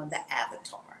focused on the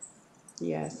avatar.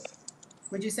 Yes,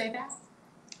 Would you say that?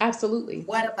 absolutely.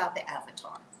 What about the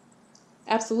avatar?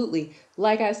 Absolutely.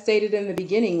 Like I stated in the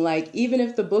beginning, like even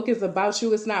if the book is about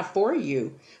you, it's not for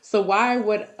you. So why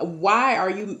are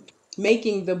you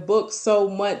making the book so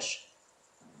much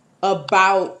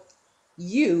about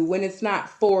you when it's not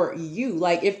for you?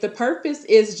 Like if the purpose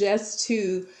is just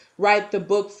to write the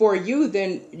book for you,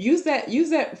 then use that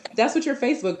that's what your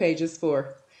Facebook page is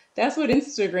for. That's what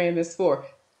Instagram is for.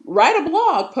 Write a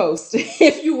blog post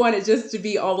if you want it just to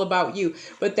be all about you.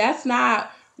 But that's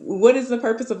not what is the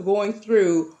purpose of going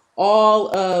through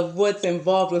all of what's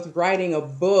involved with writing a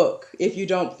book if you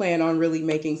don't plan on really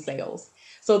making sales.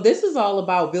 So this is all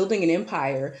about building an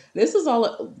empire. This is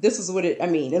what it I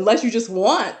mean, unless you just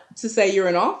want to say you're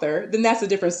an author, then that's a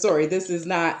different story. This is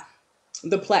not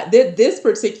this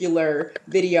particular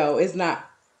video is not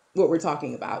what we're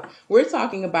talking about. We're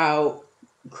talking about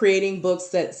creating books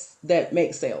that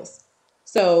make sales.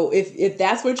 So if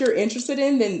that's what you're interested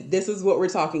in, then this is what we're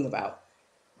talking about.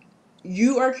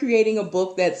 You are creating a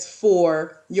book that's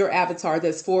for your avatar,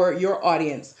 that's for your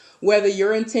audience, whether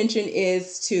your intention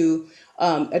is to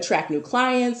attract new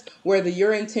clients, whether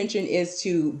your intention is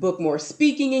to book more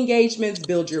speaking engagements,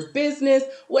 build your business,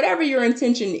 whatever your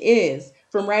intention is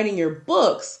from writing your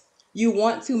books, you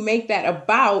want to make that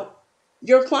about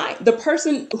your client, the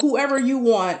person, whoever you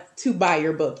want to buy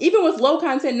your book. Even with low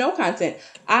content, no content,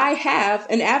 I have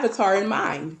an avatar in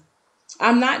mind.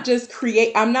 I'm not just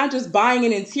buying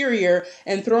an interior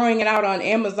and throwing it out on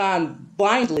Amazon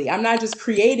blindly. I'm not just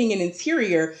creating an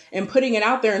interior and putting it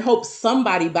out there and hope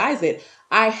somebody buys it.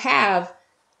 I have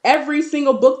every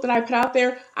single book that I put out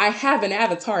there, I have an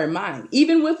avatar in mind.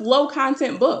 Even with low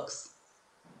content books,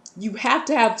 you have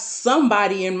to have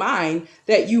somebody in mind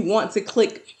that you want to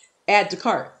click add to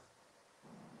cart.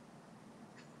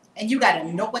 And you got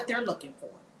to know what they're looking for.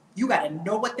 You got to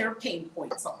know what their pain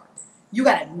points are. You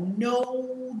got to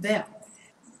know them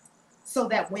so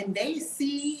that when they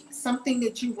see something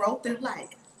that you wrote, they're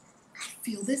like, I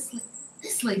feel this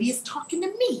lady is talking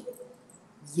to me.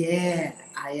 Yeah,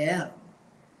 I am.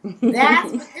 Isn't that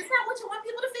what you want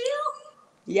people to feel?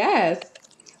 Yes.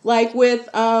 Like with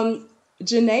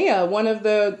Janaea, one of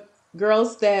the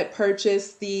girls that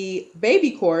purchased the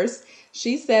baby course,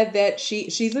 she said that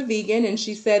she's a vegan, and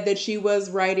she said that she was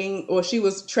writing or she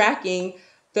was tracking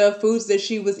the foods that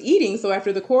she was eating. So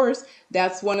after the course,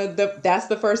 that's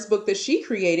the first book that she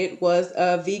created was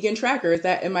a vegan tracker. Is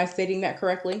that, am I stating that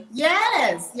correctly?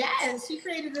 Yes, yes. She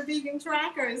created a vegan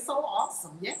tracker. It's so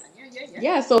awesome. Yeah, yeah, yeah, yeah.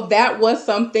 Yeah, so that was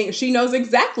something she knows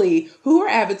exactly who her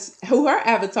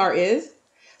avatar is.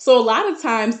 So a lot of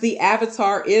times the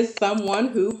avatar is someone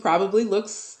who probably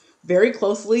looks very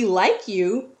closely like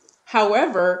you.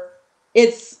 However,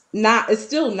 it's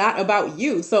still not about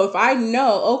you. So if I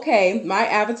know, okay, my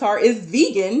avatar is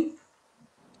vegan,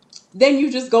 then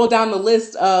you just go down the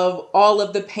list of all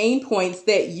of the pain points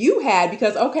that you had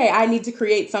because okay, I need to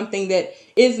create something that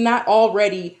is not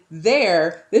already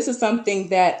there. This is something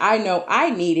that I know I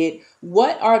needed.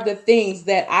 What are the things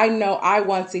that I know I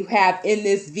want to have in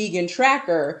this vegan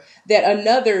tracker that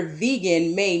another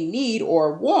vegan may need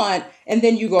or want, and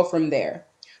then you go from there.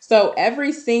 So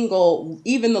every single,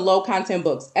 even the low content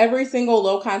books, every single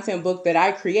low content book that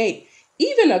I create,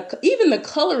 even the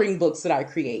coloring books that I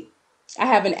create, I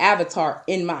have an avatar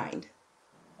in mind.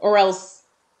 Or else,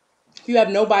 if you have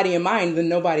nobody in mind, then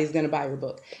nobody's going to buy your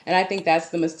book. And I think that's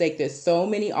the mistake that so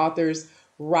many authors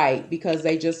write because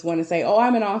they just want to say, oh,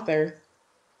 I'm an author,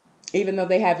 even though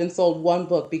they haven't sold one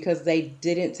book because they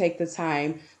didn't take the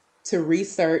time to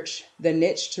research the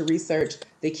niche, to research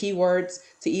the keywords,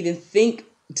 to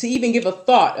even give a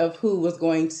thought of who was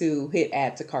going to hit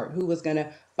add to cart, who was going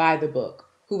to buy the book,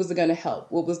 who was going to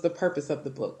help, what was the purpose of the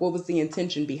book, what was the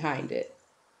intention behind it.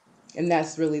 And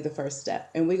that's really the first step.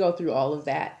 And we go through all of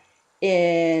that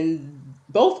in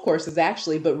both courses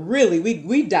actually, but really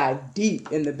we dive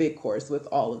deep in the big course with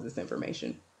all of this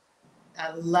information.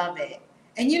 I love it.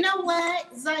 And you know what,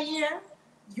 Zaire?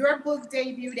 Your book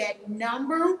debuted at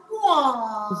number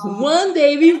one. One,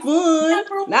 baby, one.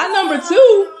 Number Not number one.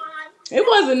 two. It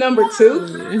wasn't number two.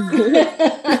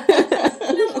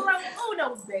 Numero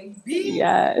uno, baby.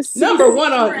 Yes. Number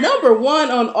one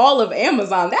on all of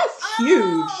Amazon. That's huge.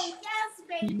 Oh, yes,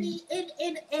 baby.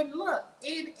 And look,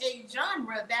 in a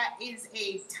genre that is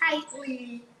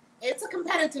it's a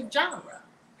competitive genre.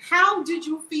 How did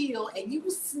you feel? And you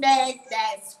snagged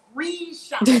that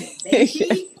screenshot,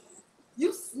 baby.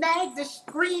 You snagged the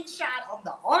screenshot of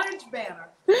the orange banner,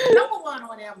 number one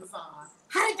on Amazon.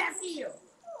 How did that feel?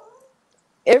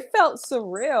 It felt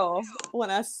surreal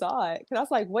when I saw it because I was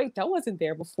like, wait, that wasn't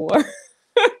there before. Do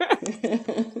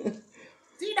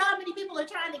you know how many people are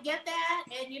trying to get that?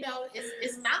 And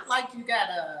it's not like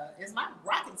it's not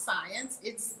rocket science.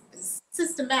 It's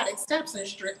systematic steps and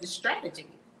strategy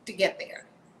to get there.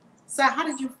 So how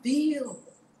did you feel?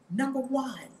 Number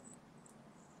one.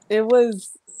 It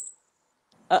was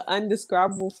an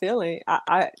undescribable feeling.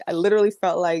 I literally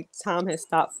felt like time had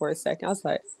stopped for a second. I was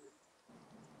like,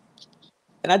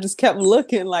 and I just kept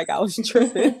looking like I was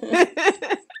tripping. Like,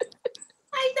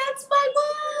 that's my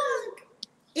book.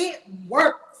 It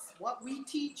works. What we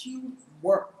teach you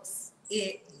works.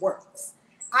 It works.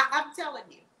 I'm telling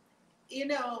you,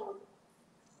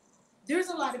 there's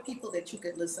a lot of people that you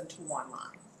could listen to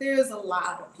online. There's a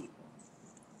lot of people.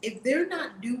 If they're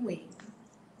not doing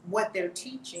what they're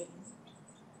teaching,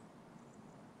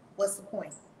 what's the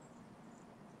point?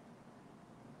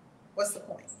 What's the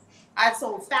point? I've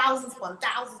sold thousands upon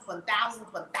thousands upon thousands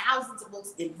upon thousands of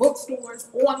books in bookstores,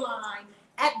 online,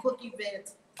 at book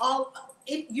events,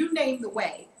 you name the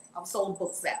way. I've sold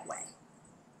books that way.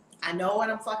 I know what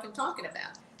I'm fucking talking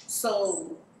about.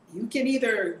 So you can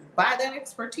either buy that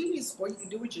expertise or you can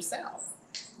do it yourself.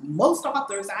 Most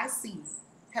authors I see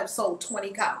have sold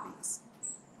 20 copies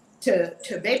to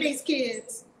baby's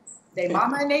kids, their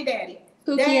mama and their daddy.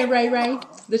 Pookie and Ray Ray,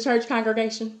 the church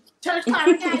congregation. Church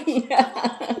congregation.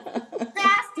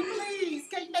 Pastor, please,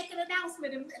 can you make an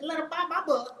announcement and let them buy my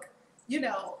book?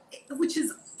 Which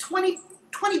is 20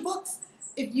 books.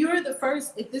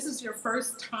 If this is your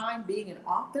first time being an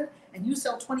author and you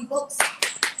sell 20 books,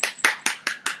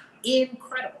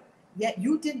 incredible. Yet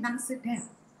you did not sit down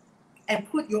and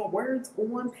put your words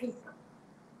on paper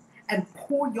and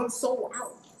pour your soul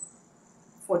out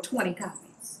for 20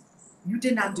 copies. You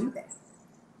did not do that.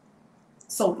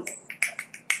 So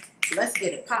let's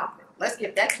get it popping. Let's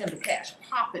get that Kindle Cash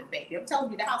popping, baby. I'm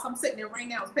telling you, the house I'm sitting in right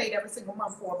now is paid every single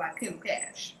month for by Kindle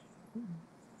Cash.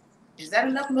 Is that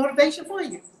enough motivation for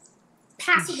you?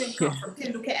 Passive income from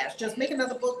Kindle Cash. Just make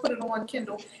another book, put it on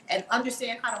Kindle, and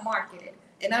understand how to market it,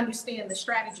 and understand the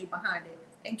strategy behind it,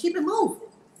 and keep it moving.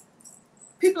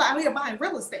 People out here buying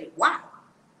real estate. Wow.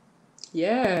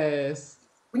 Yes.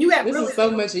 When you have this real is estate,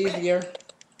 so much easier.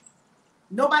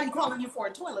 Nobody calling you for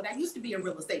a toilet. I used to be a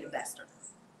real estate investor.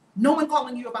 No one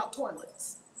calling you about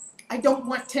toilets. I don't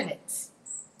want tenants.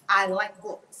 I like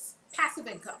books. Passive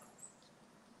income.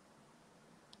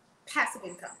 Passive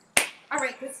income. All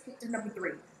right, let's get to number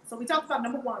 3. So we talked about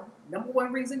number 1. Number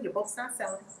 1 reason your book's not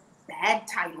selling. Bad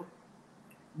title.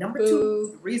 Number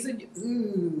 2, the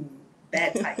reason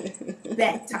bad title.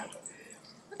 Bad title.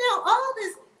 But now all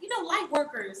this, light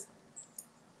workers,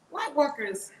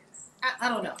 I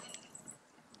don't know.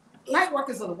 Light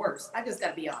workers are the worst. I just got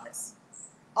to be honest.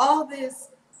 All this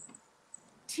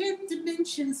 10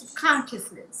 dimensions of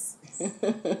consciousness.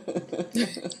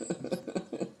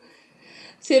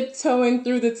 Tiptoeing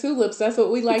through the tulips. That's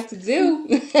what we like to do.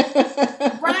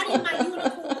 Riding my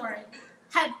unicorn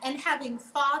and having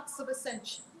thoughts of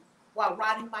ascension while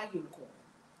riding my unicorn.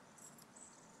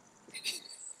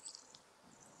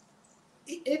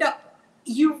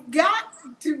 You've got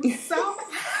to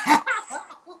somehow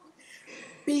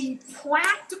be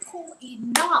practical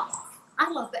enough. I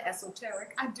love the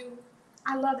esoteric. I do.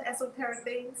 I love the esoteric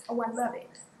things. Oh, I love it.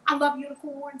 I love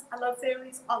unicorns. I love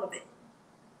fairies. All of it.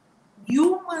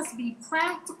 You must be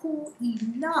practical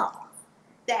enough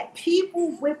that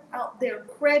people whip out their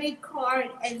credit card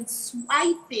and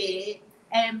swipe it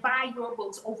and buy your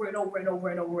books over and over and over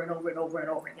and over and over and over and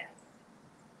over again.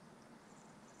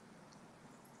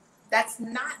 That's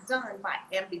not done by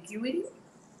ambiguity.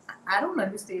 I don't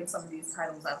understand some of these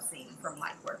titles I've seen from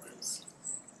light workers.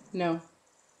 No.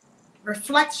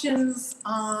 Reflections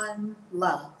on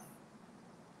love.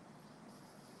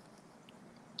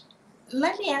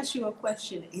 Let me ask you a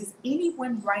question. Is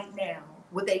anyone right now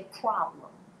with a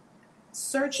problem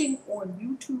searching on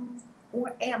YouTube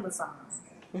or Amazon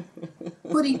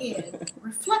putting in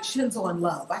reflections on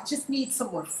love. I just need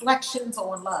some reflections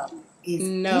on love. Is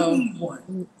No,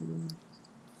 anyone? Mm-mm.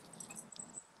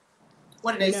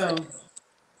 What do they say? no.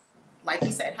 Like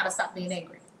we said, how to stop being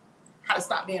angry, how to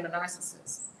stop being a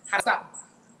narcissist, how to stop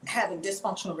having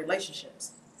dysfunctional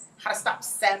relationships, how to stop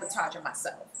sabotaging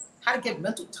myself, how to get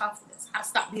mental toughness, how to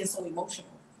stop being so emotional.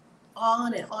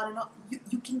 On and on and on.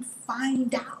 You can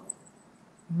find out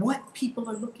what people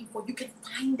are looking for. You can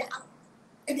find out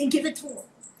and then give it to them.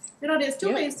 You know, there's two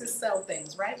Yep. ways to sell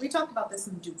things, right? We talked about this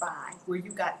in Dubai, where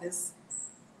you got this.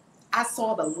 I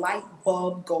saw the light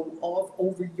bulb go off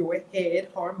over your head,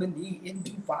 Harmony, in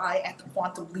Dubai at the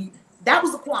Quantum Leap. That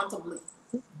was a Quantum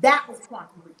Leap. That was a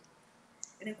Quantum Leap.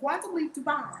 And in Quantum Leap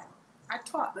Dubai, I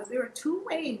taught that there are two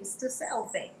ways to sell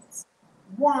things.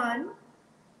 One,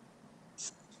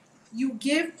 you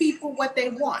give people what they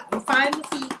want. You find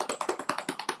the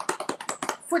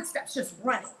footsteps just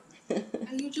running.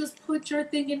 And you just put your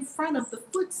thing in front of the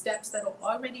footsteps that are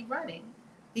already running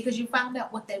because you found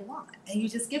out what they want and you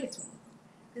just give it to them.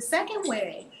 The second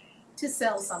way to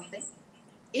sell something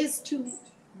is to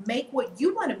make what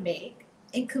you want to make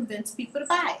and convince people to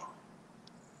buy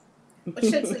it,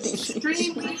 which takes an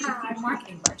extremely high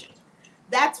marketing budget.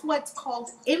 That's what's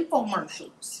called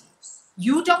infomercials.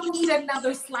 You don't need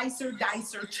another slicer,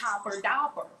 dicer, chopper,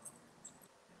 dopper.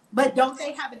 But don't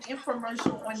they have an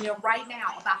infomercial on there right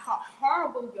now about how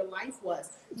horrible your life was?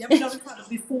 You ever notice how the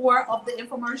before of the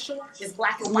infomercial is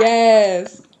black and white?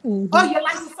 Yes. Oh, your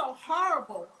life is so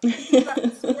horrible. You have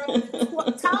to scrub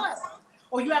the tub,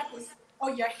 or you have to,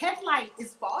 or your headlight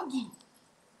is foggy,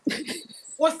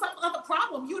 or some other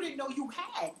problem you didn't know you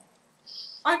had.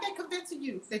 Aren't they convincing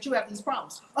you that you have these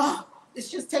problems? Oh, it's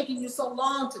just taking you so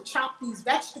long to chop these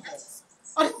vegetables.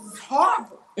 Oh, this is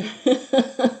horrible.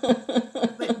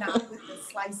 But not with the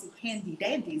slicey, handy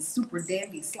dandy, super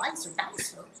dandy slicer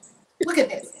dicer. Look at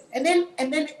this, and then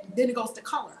it goes to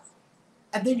color,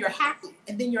 and then you're happy,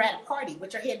 and then you're at a party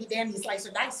with your handy dandy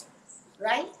slicer dicer,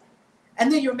 right?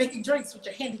 And then you're making drinks with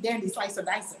your handy dandy slicer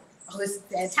dicer. Oh, this is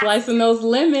fantastic. Slicing those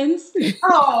lemons.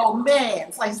 Oh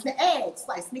man, slicing the eggs,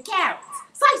 slicing the carrots,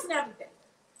 slicing everything.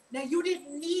 Now you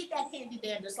didn't need that handy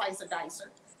dandy slicer dicer.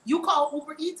 You call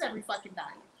Uber Eats every fucking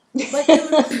night. But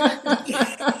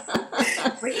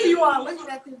here you are looking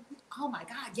at them. Oh my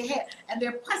God, yeah. And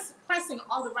they're pressing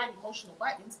all the right emotional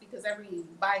buttons because every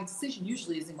buying decision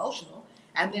usually is emotional.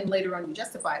 And then later on you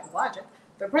justify it with logic.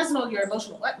 They're pressing all your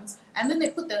emotional buttons. And then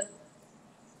they put the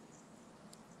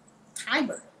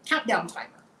countdown timer.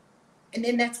 And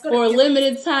then that's going For a to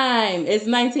limited time. It's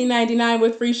 $19.99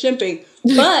 with free shipping.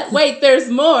 But wait, there's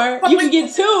more. You can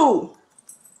get two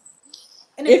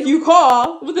if you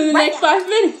call within the next 5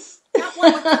 minutes. Not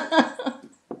one with two.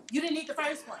 You didn't need the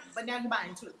first one, but now you're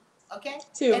buying two. Okay?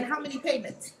 Two. And how many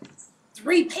payments?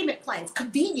 3 payment plans.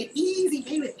 Convenient, easy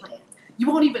payment plans. You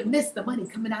won't even miss the money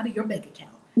coming out of your bank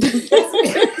account.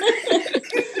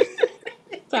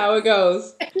 That's how it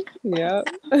goes. Yeah.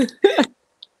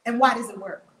 And why does it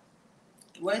work?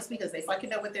 Well, it's because they fucking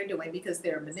know what they're doing, because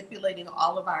they're manipulating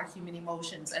all of our human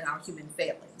emotions and our human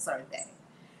failings, aren't they?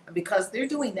 And because they're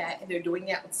doing that, and they're doing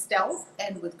that with stealth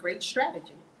and with great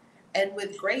strategy and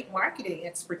with great marketing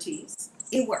expertise,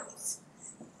 it works.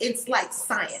 It's like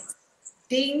science.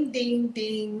 Ding, ding,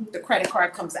 ding, the credit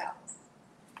card comes out.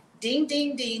 Ding,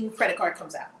 ding, ding, credit card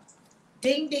comes out.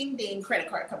 Ding, ding, ding, credit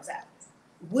card comes out.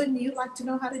 Wouldn't you like to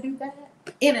know how to do that?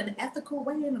 In an ethical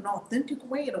way, in an authentic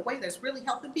way, in a way that's really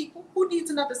helping people? Who needs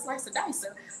another slice of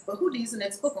dicer? But who needs the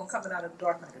next book on coming out of the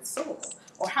dark night of the soul?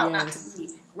 Or how not to be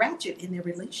ratchet in their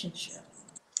relationship?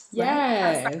 Right?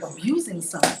 Yes. How to stop abusing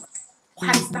someone.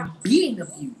 How to stop being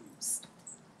abused.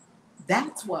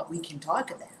 That's what we can talk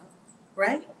about,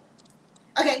 right?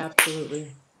 Okay.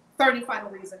 Absolutely. Third and final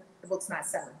reason the book's not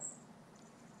selling.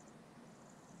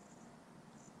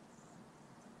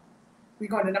 We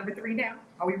going to number 3 now?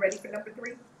 Are we ready for number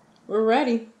 3? We're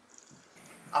ready.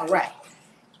 All right.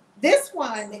 This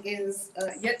one is,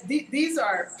 these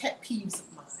are pet peeves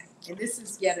of mine. And this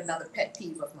is yet another pet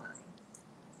peeve of mine.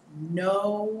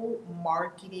 No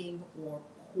marketing or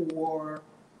poor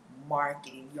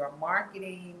marketing. Your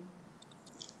marketing,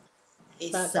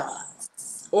 it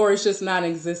sucks. Or it's just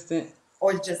non-existent.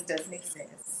 Or it just doesn't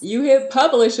exist. You hit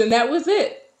publish and that was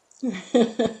it.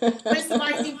 Where's the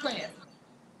marketing plan?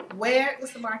 Where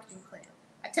is the marketing plan?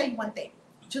 I tell you one thing.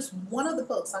 Just one of the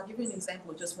books, I'll give you an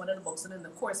example of just one of the books. And then,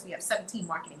 of course, we have 17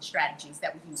 marketing strategies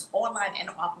that we use, online and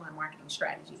offline marketing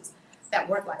strategies that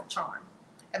work like a charm.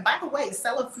 And by the way,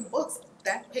 sell a few books,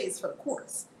 that pays for the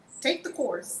course. Take the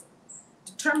course,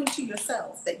 determine to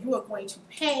yourself that you are going to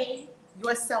pay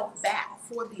yourself back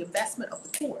for the investment of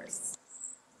the course.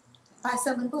 by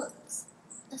selling books.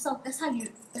 That's how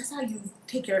you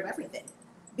take care of everything.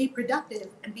 Be productive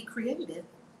and be creative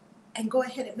and go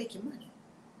ahead and make your money,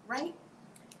 right?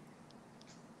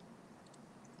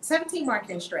 17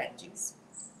 marketing strategies.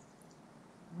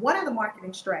 One of the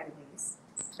marketing strategies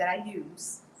that I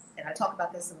use, and I talk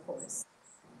about this in the course,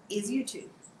 is YouTube,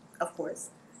 of course.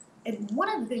 And one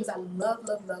of the things I love,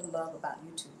 love, love, love about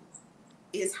YouTube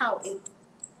is how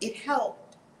it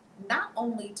helped not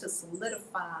only to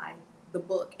solidify the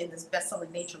book and this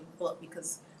best-selling nature of the book,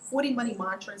 because 40 Money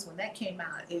Mantras, when that came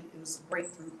out, it was a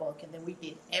breakthrough book. And then we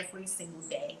did every single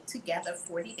day together,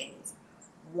 40 days,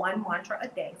 one mantra a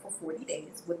day for 40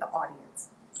 days with the audience.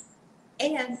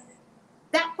 And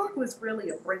that book was really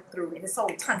a breakthrough, and it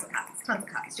sold tons of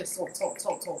copies, just sold,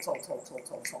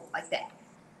 like that.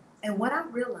 And what I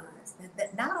realized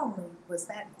that not only was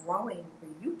that growing the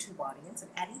YouTube audience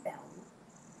and adding value,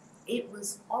 it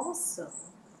was also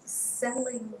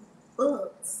selling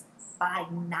books by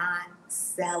not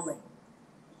selling.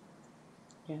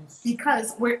 Yes.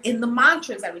 Because we're in the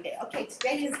mantras every day. Okay,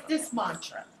 today is this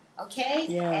mantra. Okay?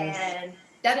 Yes. And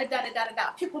da da da da da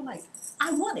da. People are like,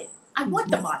 I want it. I want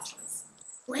the mantras.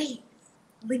 Great.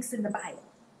 Links in the bio.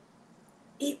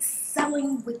 It's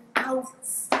selling without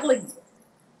selling.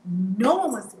 No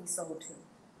one wants to be sold to.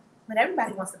 But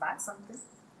everybody wants to buy something.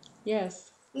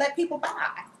 Yes. Let people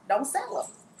buy. Don't sell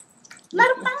them.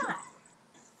 Let them buy.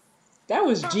 That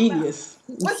was genius.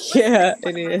 Yeah,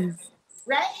 it is.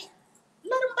 Right?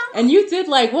 Let them buy. And you did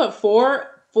like what, four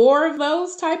of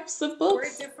those types of 4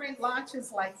 books? different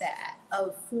launches like that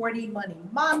of 40 money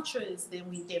mantras. Then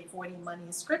we did 40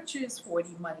 money scriptures,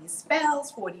 40 money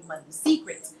spells, 40 money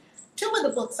secrets. 2 of the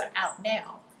books are out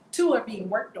now. 2 are being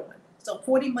worked on. So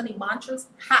 40 money mantras,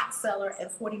 hot seller, and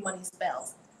 40 money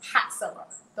spells, hot seller.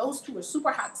 Those 2 are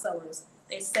super hot sellers.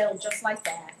 They sell just like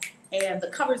that. And the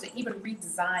covers are even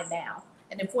redesigned now.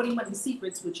 And then 40 money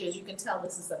secrets, which, as you can tell,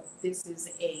 this is a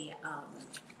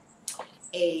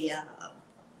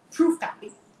proof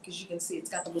copy, because you can see it's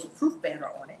got the little proof banner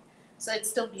on it. So it's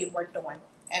still being worked on.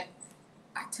 And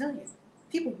I tell you,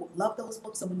 people will love those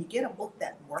books. And when you get a book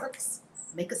that works,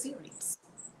 make a series.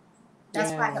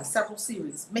 That's why I have several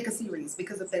series. Make a series,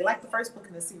 because if they like the first book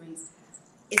in the series,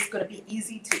 it's going to be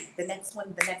easy to the next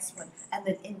one, and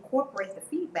then incorporate the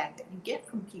feedback that you get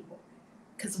from people.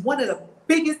 Because one of the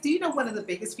biggest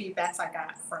feedbacks I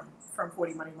got from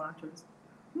 40 Money Mantras?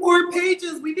 More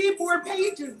pages. We need more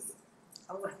pages.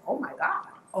 I was like, oh my God,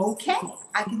 okay,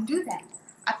 I can do that.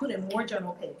 I put in more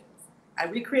journal pages. I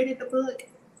recreated the book.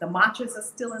 The mantras are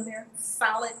still in there,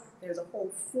 solid. There's a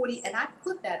whole 40, and I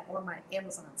put that on my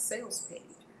Amazon sales page.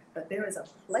 But there is a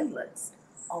playlist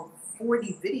of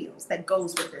 40 videos that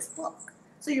goes with this book.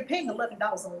 So you're paying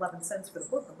 $11.11 for the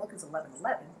book. The book is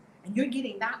 $11.11, and you're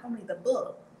getting not only the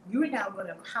book, you're now going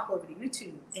to hop over to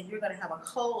YouTube, and you're going to have a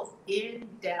whole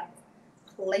in-depth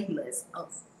playlist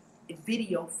of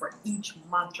video for each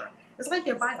mantra. It's like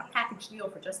you're buying a package deal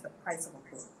for just the price of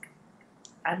a book.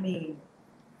 I mean,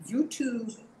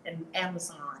 YouTube and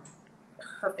Amazon,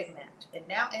 perfect match. And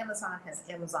now Amazon has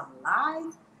Amazon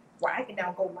Live, where I can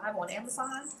now go live on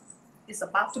Amazon. It's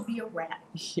about to be a wrap.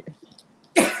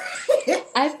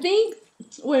 I think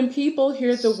when people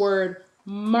hear the word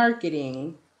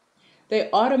marketing, they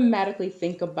automatically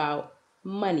think about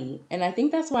money. And I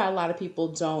think that's why a lot of people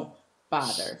don't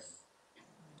bother.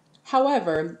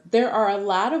 However, there are a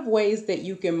lot of ways that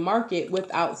you can market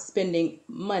without spending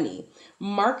money.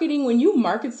 Marketing, when you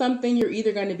market something, you're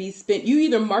either going to be you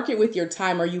either market with your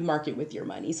time or you market with your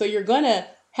money. So you're going to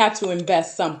have to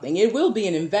invest something. It will be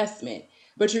an investment,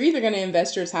 but you're either going to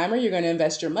invest your time or you're going to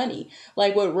invest your money.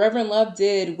 Like what Reverend Love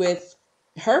did with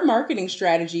her marketing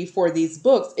strategy for these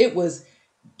books, it was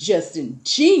just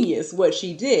ingenious what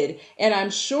she did, and I'm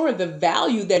sure the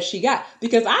value that she got,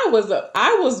 because I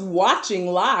was watching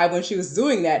live when she was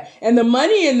doing that, and the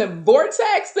money in the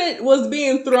vortex that was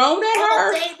being thrown at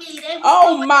her. Baby,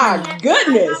 oh my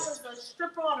goodness, I was a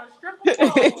stripper on a stripper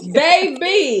pole.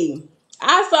 baby!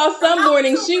 I saw some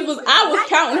mornings I was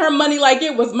counting her money like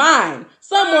it was mine.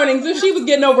 Some mornings if she was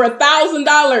getting over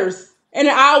 $1,000 in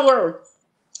an hour.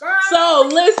 Girl, so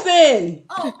listen,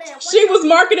 she was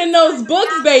marketing those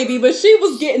books, baby, but she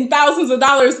was getting thousands of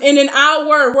dollars in an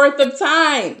hour worth of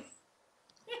time.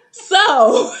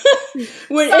 So and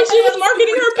she was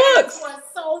marketing her books. Was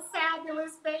so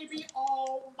fabulous, baby.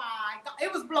 Oh my God,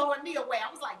 it was blowing me away.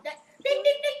 I was like, that ding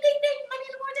ding ding ding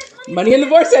ding, money in the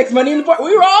vortex, money in the vortex.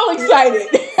 We were all excited.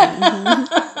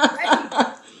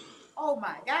 Oh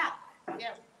my God,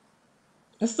 yeah.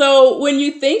 So when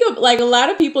you think of, like, a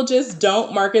lot of people just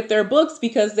don't market their books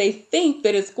because they think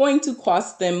that it's going to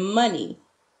cost them money.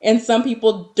 And some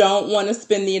people don't want to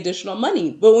spend the additional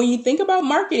money. But when you think about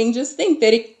marketing, just think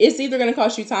that it's either going to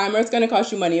cost you time or it's going to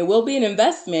cost you money. It will be an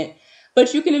investment,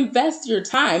 but you can invest your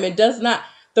time. It does not,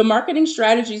 the marketing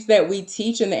strategies that we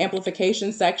teach in the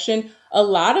amplification section, a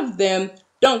lot of them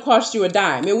don't cost you a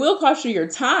dime. It will cost you your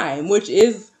time, which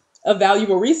is a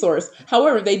valuable resource.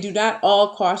 However, they do not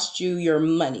all cost you your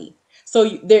money. So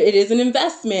there, it is an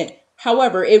investment.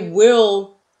 However, it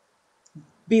will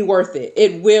be worth it.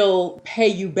 It will pay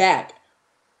you back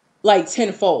like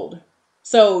tenfold.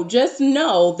 So just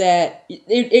know that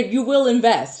you will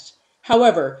invest.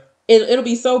 However, it'll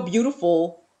be so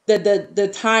beautiful that the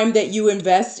time that you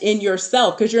invest in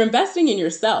yourself, because you're investing in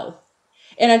yourself.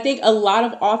 And I think a lot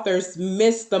of authors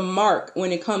miss the mark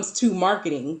when it comes to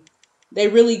marketing. They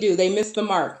really do. They miss the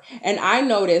mark. And I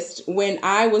noticed when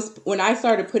I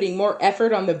started putting more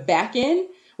effort on the back end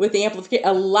with the amplification,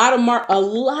 a lot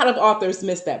of authors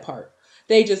miss that part.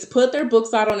 They just put their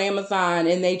books out on Amazon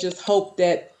and they just hope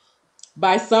that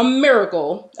by some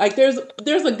miracle, like there's a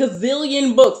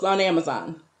gazillion books on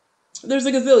Amazon. There's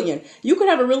a gazillion. You could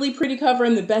have a really pretty cover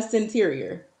and the best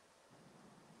interior,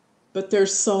 but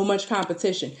there's so much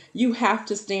competition. You have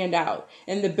to stand out.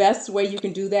 And the best way you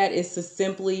can do that is to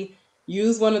simply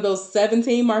use one of those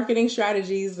 17 marketing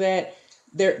strategies that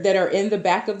are in the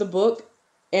back of the book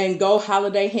and go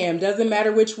holiday ham. Doesn't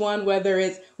matter which one, whether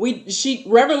it's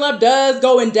Reverend Love does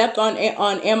go in depth on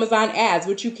Amazon ads,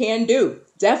 which you can do.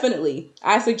 Definitely.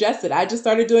 I suggest it. I just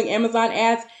started doing Amazon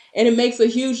ads and it makes a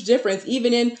huge difference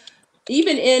even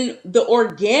in the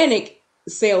organic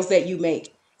sales that you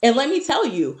make. And let me tell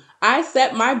you, I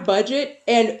set my budget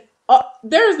and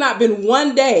there has not been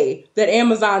one day that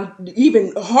Amazon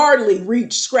even hardly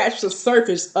scratched the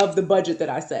surface of the budget that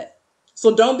I set.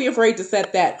 So don't be afraid to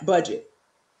set that budget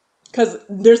because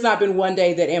there's not been one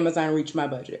day that Amazon reached my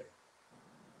budget.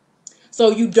 So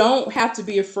you don't have to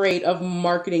be afraid of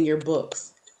marketing your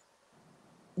books.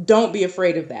 Don't be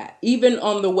afraid of that, even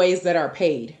on the ways that are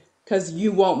paid, because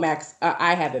you won't max.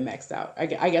 I haven't maxed out.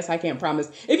 I guess I can't promise.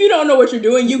 If you don't know what you're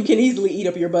doing, you can easily eat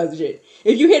up your budget.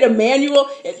 If you hit a manual,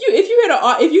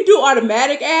 if you do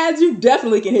automatic ads, you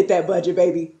definitely can hit that budget,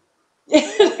 baby. Well,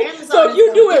 So Amazon if is you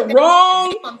gonna do get it that check. wrong,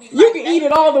 They're gonna be you like, can eat thank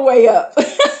it all the you. way up.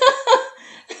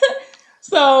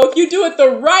 So if you do it the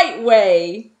right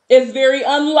way, it's very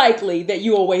unlikely that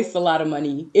you will waste a lot of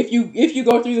money if you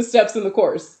go through the steps in the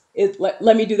course.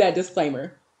 Let me do that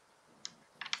disclaimer.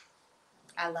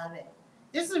 I love it.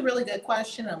 This is a really good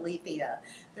question, Alethea.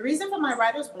 The reason for my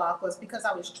writer's block was because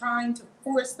I was trying to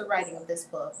force the writing of this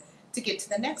book to get to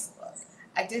the next book.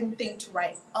 I didn't think to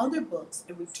write other books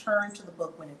and return to the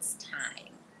book when it's time.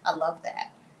 I love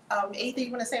that. Anything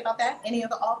you want to say about that? Any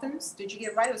other authors? Did you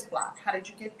get writer's block? How did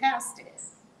you get past it?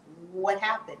 What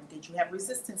happened? Did you have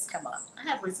resistance come up? I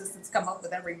have resistance come up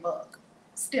with every book.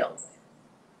 Still.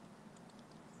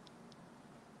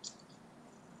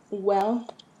 Well,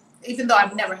 Even though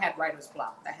I've never had writer's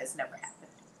block, that has never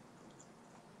happened.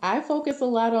 I focus a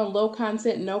lot on low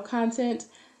content, no content.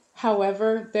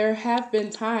 However, there have been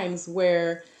times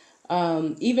where,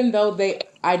 even though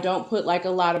I don't put like a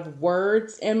lot of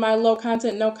words in my low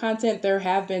content, no content, there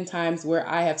have been times where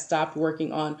I have stopped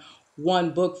working on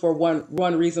one book for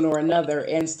one reason or another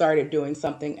and started doing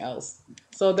something else.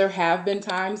 So there have been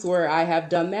times where I have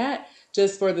done that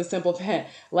just for the simple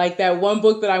fact, like that one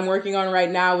book that I'm working on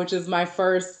right now, which is my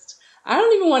first. I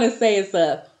don't even want to say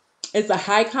it's a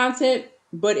high content,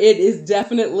 but it is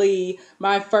definitely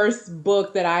my first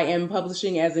book that I am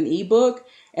publishing as an ebook.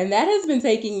 And that has been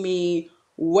taking me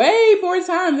way more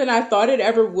time than I thought it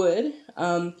ever would.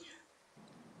 And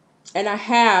I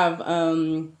have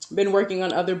been working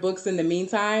on other books in the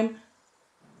meantime.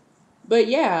 But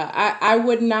yeah, I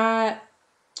would not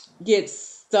get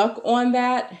stuck on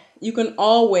that. You can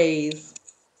always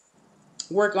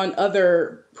work on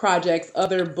other projects,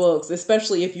 other books,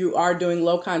 especially if you are doing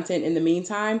low content in the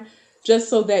meantime, just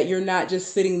so that you're not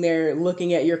just sitting there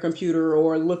looking at your computer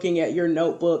or looking at your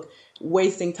notebook,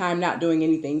 wasting time not doing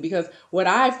anything. Because what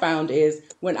I found is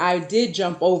when I did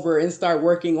jump over and start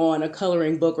working on a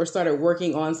coloring book or started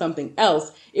working on something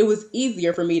else, it was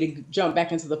easier for me to jump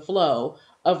back into the flow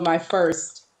of my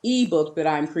first ebook that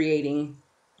I'm creating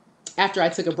after I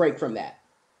took a break from that.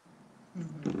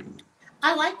 Mm-hmm.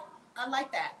 I like I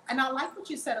like that, and I like what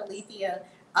you said, Alethea.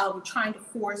 Trying to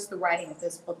force the writing of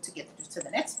this book to get to the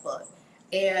next book,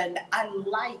 and I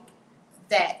like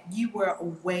that you were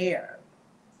aware.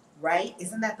 Right?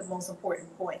 Isn't that the most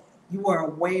important point? You were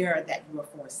aware that you were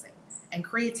forcing, and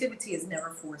creativity is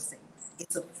never forcing.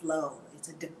 It's a flow. It's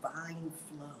a divine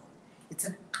flow. It's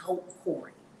an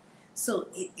outpouring. So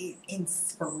it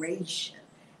inspiration,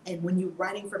 And when you're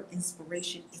writing from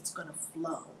inspiration, it's going to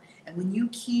flow. And when you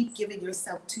keep giving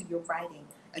yourself to your writing,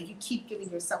 and you keep giving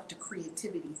yourself to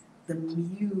creativity, the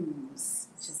muse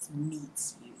just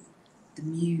meets you. The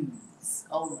muse.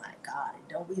 Oh my God. And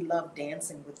don't we love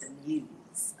dancing with the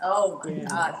muse? Oh my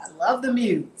God. I love the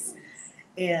muse.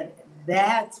 And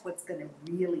that's what's going to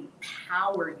really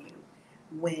power you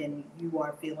when you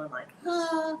are feeling like,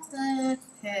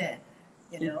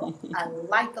 you know, I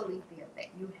like, Alethea, that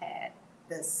you had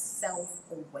the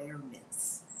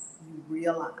self-awareness. You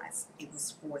realized it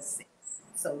was forcing.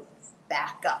 So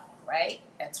back up, right?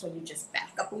 That's when you just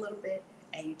back up a little bit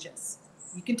and you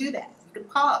can do that. You can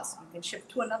pause. You can shift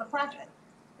to another project.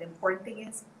 The important thing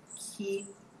is keep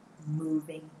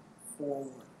moving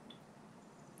forward.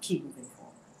 Keep moving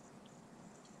forward.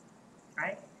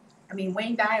 Right? I mean,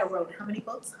 Wayne Dyer wrote how many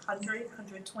books? 100,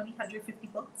 120, 150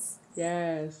 books?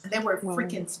 Yes. And they were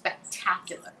freaking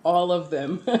spectacular. All of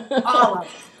them. All of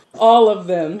them. All of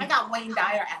them. I got Wayne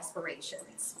Dyer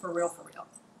aspirations. For real, for real.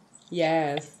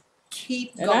 Yes.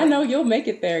 Keep and going. I know you'll make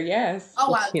it there, yes.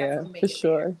 Oh, I'll definitely make for it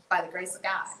sure. there by the grace of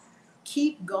God.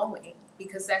 Keep going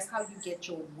because that's how you get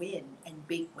your win and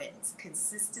big wins.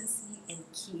 Consistency and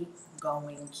keep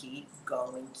going, keep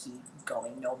going, keep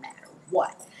going, no matter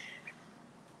what.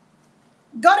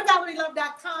 Go to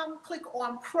ValerieLove.com, click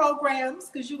on programs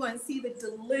because you're going to see the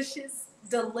delicious,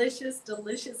 delicious,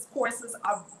 delicious courses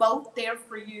are both there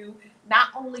for you.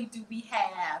 Not only do we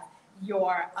have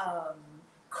your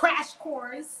crash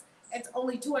course, it's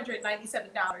only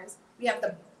 $297. We have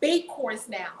the big course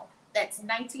now that's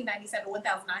 $1,997,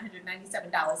 $1,997,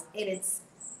 and it's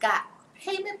got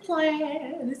payment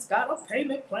plan. It's got a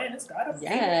payment plan. It's got a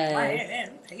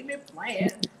payment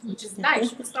plan, which is nice.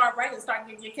 You can start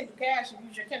getting your Kindle Cash and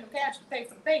use your Kindle Cash to pay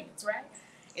for the payments, right?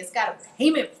 It's got a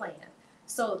payment plan.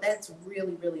 So that's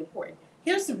really, really important.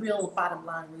 Here's the real bottom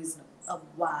line reason of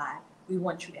why we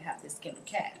want you to have this Kindle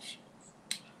Cash.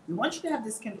 We want you to have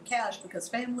this Kindle Cash because,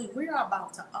 family, we are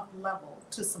about to up level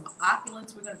to some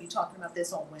opulence. We're going to be talking about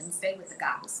this on Wednesday with the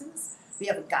goddesses. We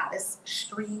have a goddess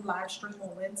live stream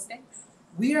on Wednesday.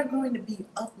 We are going to be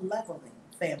up leveling,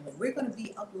 family. We're going to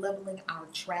be up leveling our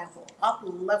travel, up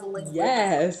leveling.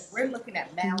 Yes. We're looking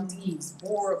at Maldives,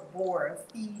 Bora Bora,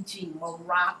 Fiji,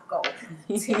 Morocco,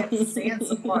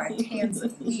 Zanzibar,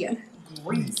 Tanzania,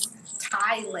 Greece,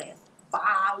 Thailand,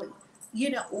 Bali. You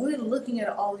know, we're looking at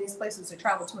all these places to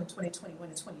travel to in 2021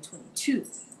 and 2022.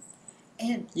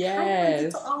 And how do I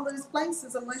get to all those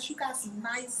places unless you got some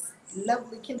nice,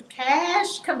 lovely Kindle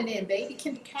Cash coming in, baby?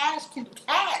 Kindle Cash, Kindle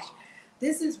Cash.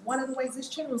 This is one of the ways this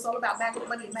channel is all about magic,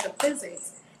 money, and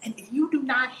metaphysics. And if you do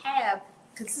not have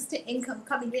consistent income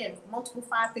coming in, multiple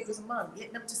 5 figures a month,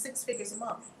 getting up to 6 figures a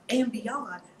month and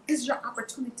beyond, this is your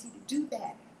opportunity to do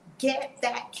that. Get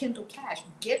that Kindle Cash.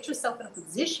 Get yourself in a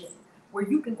position where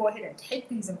you can go ahead and take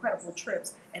these incredible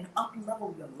trips and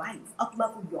up-level your life,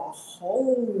 up-level your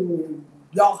whole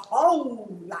life. Your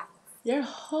whole life. Your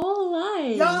whole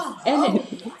life.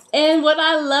 And what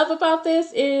I love about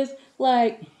this is,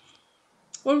 like,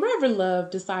 when Reverend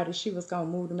Love decided she was going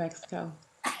to move to Mexico,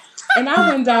 and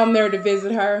I went down there to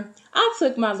visit her, I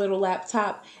took my little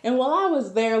laptop, and while I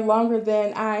was there longer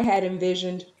than I had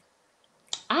envisioned,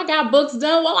 I got books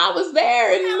done while I was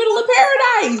there in the middle of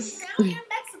paradise. Down here in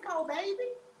Mexico,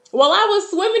 baby. While I was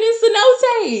swimming in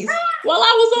cenotes, while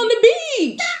I was on the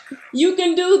beach. You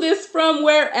can do this from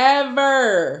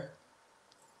wherever.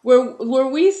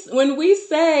 When we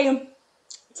say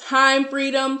time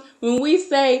freedom, when we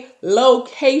say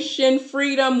location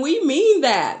freedom, we mean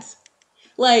that.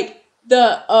 Like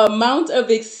the amount of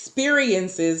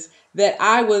experiences that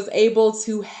I was able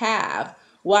to have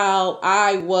while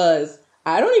I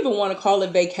don't even want to call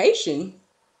it vacation,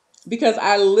 because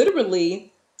I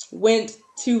literally went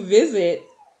to visit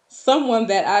someone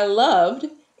that I loved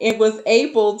and was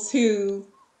able to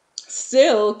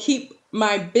still keep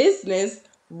my business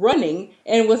running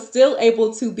and was still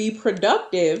able to be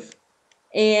productive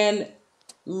and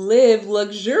live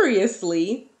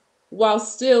luxuriously while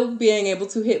still being able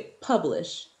to hit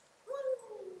publish.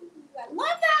 I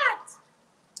love that.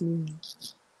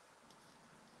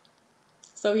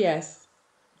 So yes,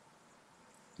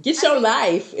 get your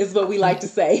life is what we like to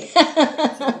say.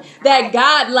 That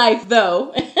God life,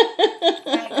 though.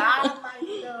 That God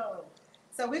life, though.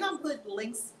 So we're gonna put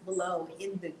links below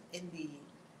in the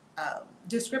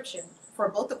description for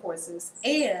both the courses.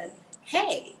 And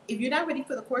hey, if you're not ready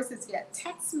for the courses yet,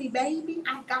 text me, baby.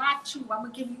 I got you. I'm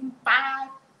gonna give you 5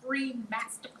 free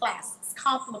masterclasses,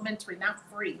 complimentary, not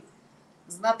free.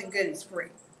 There's nothing good is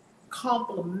free.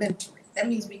 Complimentary. That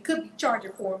means we could be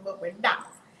charging for them, but we're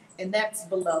not. And that's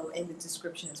below in the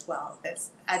description as well.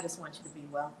 I just want you to be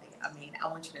wealthy. I mean, I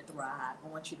want you to thrive. I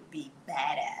want you to be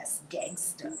badass,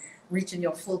 gangster, reaching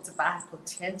your full divine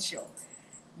potential,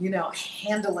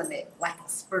 handling it like a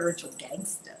spiritual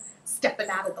gangster, stepping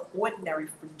out of the ordinary,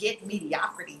 forget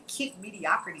mediocrity, kick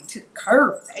mediocrity to the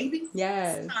curb, baby.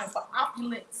 Yes. It's time for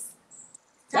opulence.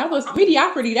 That was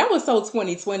mediocrity. That was so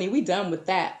 2020. We done with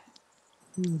that.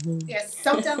 Yes,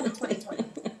 so done with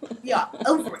 2020. We are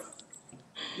over it.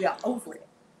 We are over it.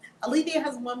 Alethea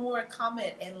has one more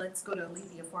comment, and let's go to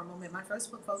Alethea for a moment. My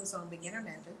first book focuses on beginner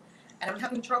magic, and I'm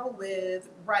having trouble with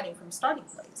writing from starting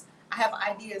place. I have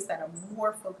ideas that are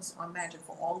more focused on magic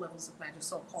for all levels of magic,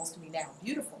 so it calls to me now.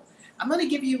 Beautiful. I'm going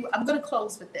to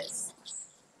close with this.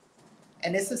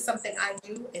 And this is something I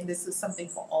do, and this is something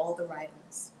for all the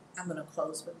writers. I'm going to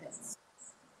close with this.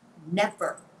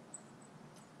 Never,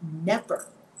 never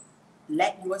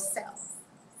let yourself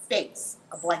face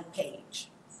a blank page.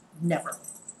 Never.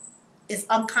 It's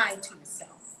unkind to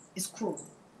yourself. It's cruel.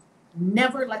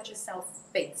 Never let yourself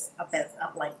face a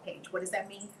blank page. What does that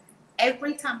mean?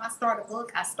 Every time I start a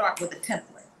book, I start with a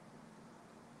template.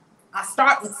 I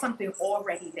start with something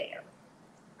already there.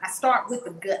 I start with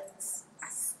the guts. I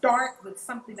start with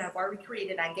something I've already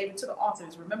created. I gave it to the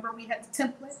authors. Remember we had the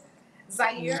template?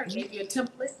 Zaire, I gave you a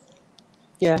template.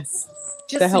 Yes.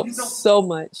 Just that helps so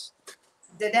much.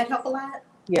 Did that help a lot?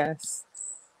 Yes.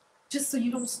 Just so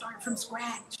you don't start from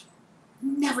scratch.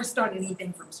 Never start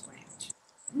anything from scratch.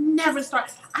 Never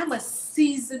start. I'm a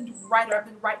seasoned writer. I've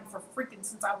been writing for freaking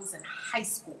since I was in high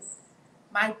school.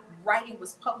 My writing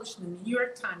was published in the New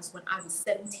York Times when I was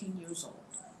 17 years old.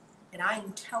 And I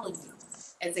am telling you,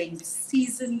 as a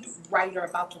seasoned writer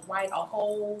about to write a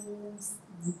whole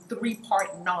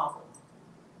 3-part novel,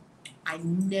 I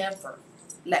never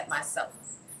let myself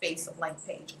face a blank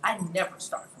page. I never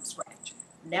start from scratch.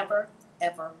 Never,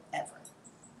 ever, ever.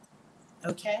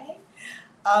 Okay?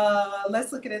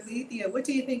 Let's look at Alethea. What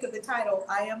do you think of the title,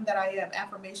 I Am That I Am,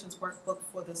 Affirmations Workbook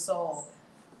for the Soul?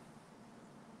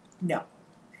 No.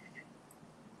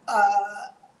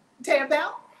 Taya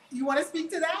Belle, you want to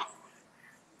speak to that?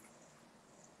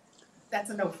 That's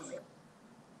a no for me.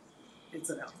 It's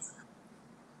a no.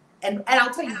 And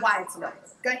I'll tell you why it's a no.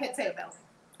 Go ahead, Taya Belle.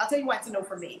 I'll tell you why it's a no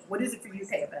for me. What is it for you,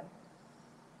 Taya Belle?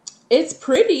 It's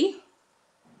pretty,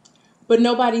 but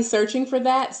nobody's searching for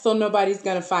that, so nobody's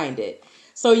going to find it.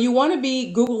 So you want to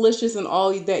be Googleicious in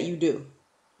all that you do.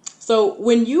 So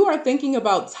when you are thinking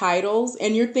about titles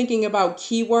and you're thinking about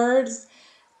keywords,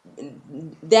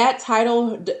 that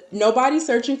title, nobody's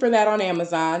searching for that on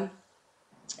Amazon.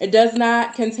 It does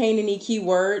not contain any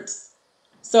keywords.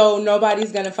 So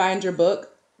nobody's going to find your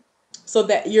book. So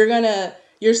that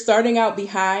you're starting out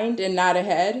behind and not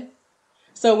ahead.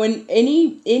 So when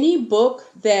any book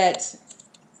that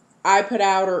I put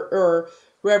out or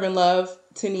Reverend Love,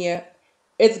 Tania,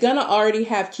 it's going to already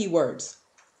have keywords.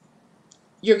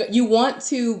 You want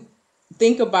to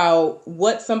think about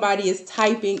what somebody is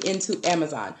typing into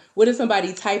Amazon. What is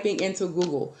somebody typing into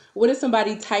Google? What is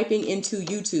somebody typing into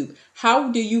YouTube? How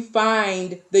do you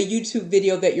find the YouTube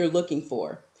video that you're looking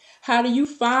for? How do you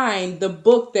find the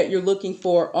book that you're looking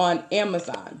for on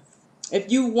Amazon?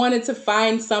 If you wanted to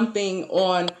find something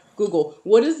on Google,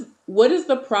 what is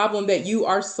the problem that you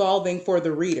are solving for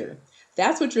the reader?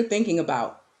 That's what you're thinking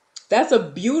about. That's a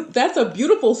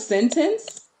beautiful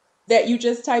sentence that you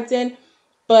just typed in,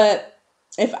 but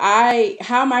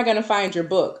how am I going to find your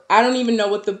book? I don't even know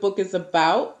what the book is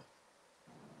about.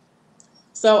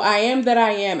 So I Am That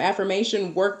I Am,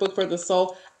 Affirmation Workbook for the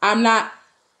Soul. I'm never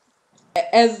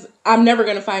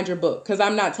going to find your book because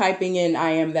I'm not typing in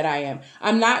I Am That I Am.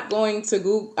 I'm not going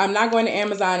to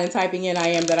Amazon and typing in I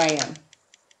Am That I Am.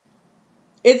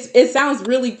 It sounds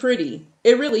really pretty.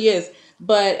 It really is.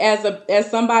 But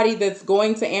as somebody that's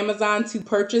going to Amazon to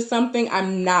purchase something,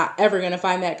 I'm not ever going to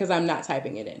find that because I'm not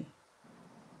typing it in.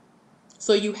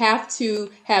 So you have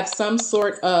to have some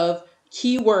sort of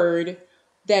keyword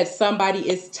that somebody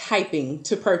is typing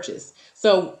to purchase.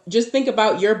 So just think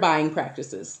about your buying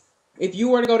practices. If you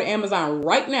were to go to Amazon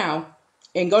right now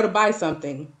and go to buy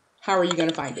something, how are you going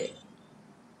to find it?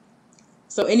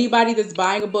 So anybody that's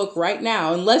buying a book right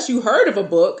now, unless you heard of a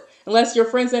book, unless your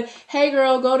friend said, hey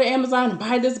girl, go to Amazon and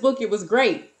buy this book, it was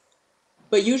great.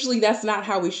 But usually that's not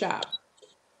how we shop.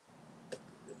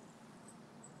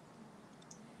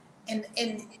 And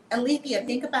Alethea,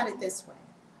 think about it this way.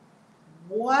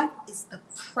 What is the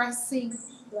pressing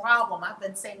problem? I've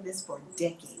been saying this for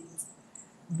decades.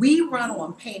 We run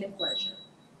on pain and pleasure.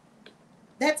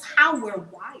 That's how we're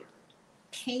wired.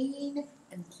 Pain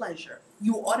and pleasure.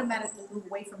 You automatically move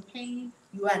away from pain.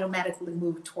 You automatically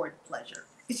move toward pleasure.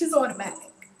 It's just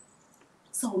automatic.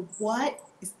 So, what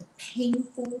is the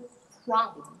painful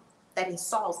problem that it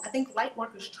solves? I think light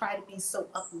workers try to be so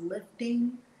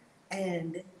uplifting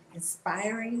and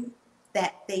inspiring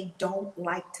that they don't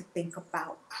like to think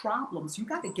about problems. You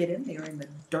got to get in there in the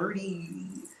dirty,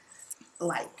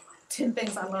 like 10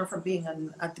 things I learned from being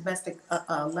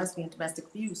a lesbian domestic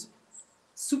abuse.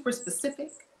 Super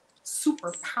specific,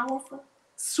 super powerful,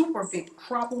 super big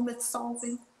problem it's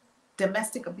solving.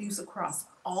 Domestic abuse across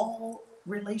all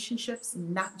relationships,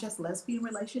 not just lesbian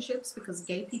relationships, because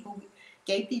gay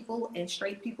people and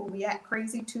straight people, we act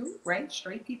crazy too, right?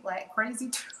 Straight people act crazy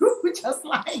too, just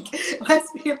like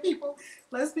lesbian people.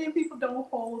 Lesbian people don't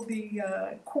hold the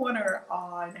corner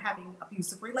on having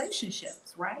abusive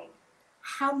relationships, right?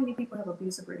 How many people have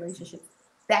abusive relationships?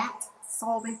 That's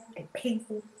solving a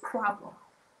painful problem.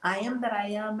 I am that I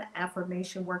am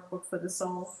affirmation workbook for the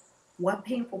soul. What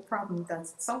painful problem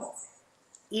does it solve?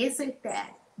 Is it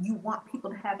that you want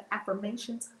people to have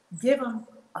affirmations? Give them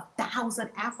 1,000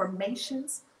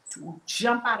 affirmations to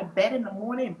jump out of bed in the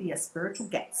morning and be a spiritual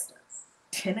gangster.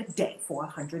 10 a day for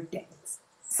 100 days.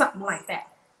 Something like that.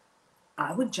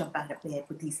 I would jump out of bed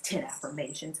with these 10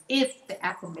 affirmations if the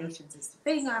affirmations is the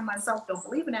thing. I myself don't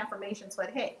believe in affirmations,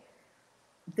 but hey,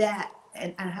 that,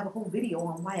 and I have a whole video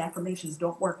on why affirmations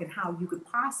don't work and how you could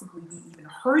possibly be even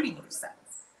hurting yourself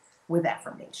with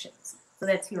affirmations. So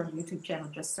that's here on the YouTube channel.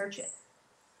 Just search it.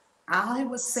 I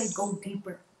would say go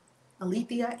deeper.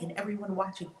 Alethea and everyone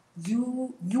watching,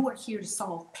 you are here to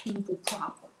solve painful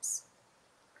problems.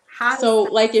 How does So,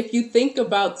 that, like, if you think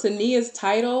about Tania's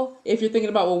title, if you're thinking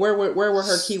about, well, where were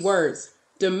her keywords?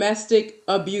 Domestic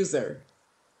abuser.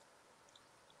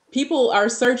 People are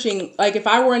searching. Like, if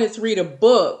I wanted to read a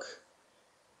book,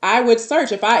 I would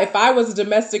search. If I was a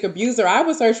domestic abuser, I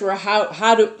would search for how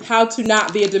to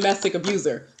not be a domestic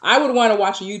abuser. I would want to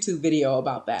watch a YouTube video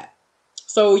about that.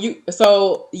 So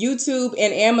YouTube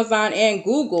and Amazon and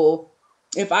Google,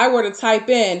 if I were to type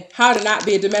in how to not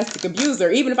be a domestic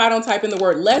abuser, even if I don't type in the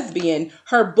word lesbian,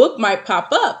 her book might pop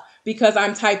up because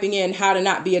I'm typing in how to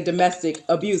not be a domestic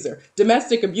abuser.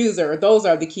 Domestic abuser, those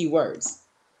are the key words.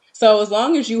 So as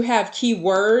long as you have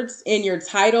keywords in your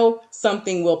title,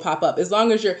 something will pop up. As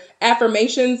long as your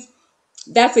affirmations,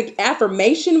 that's an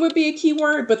affirmation would be a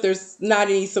keyword, but there's not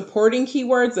any supporting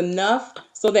keywords enough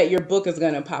so that your book is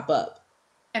going to pop up.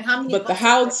 and how many But the books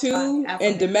are how written by to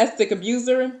and affirmation? domestic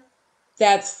abuser,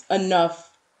 that's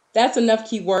enough. That's enough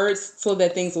keywords so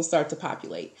that things will start to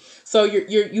populate. So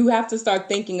you have to start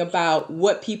thinking about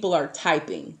what people are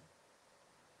typing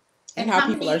and And how how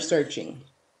people are many, searching.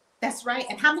 that's right,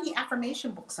 and how many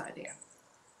affirmation books are there?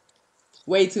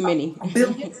 Way too many. A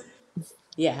billion?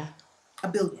 Yeah. A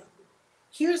billion.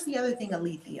 Here's the other thing,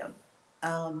 Alethea.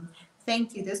 Um,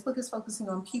 Thank you. This book is focusing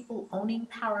on people owning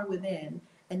power within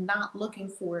and not looking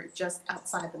for it just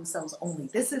outside themselves only.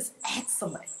 This is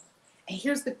excellent. And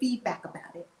here's the feedback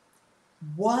about it.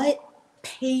 What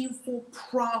painful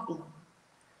problem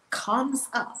comes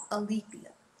up,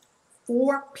 Alethea,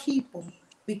 for people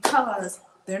because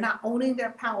they're not owning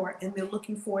their power and they're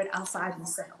looking for it outside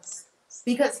themselves?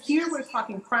 Because here we're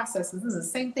talking processes. This is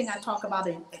the same thing I talk about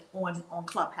on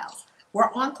Clubhouse.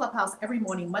 We're on Clubhouse every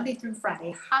morning, Monday through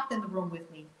Friday. Hop in the room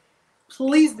with me.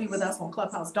 Please be with us on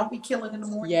Clubhouse. Don't be killing in the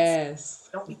mornings. Yes.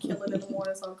 Don't be killing in the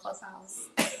mornings on Clubhouse.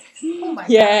 Oh my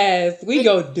God. Yes, we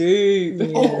go deep.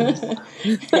 Oh Yeah. my.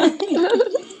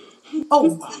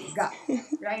 Oh my God.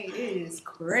 Right? It is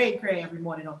cray cray every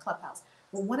morning on Clubhouse.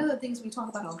 Well, one of the things we talk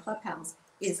about on Clubhouse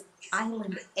is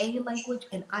Island A language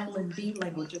and Island B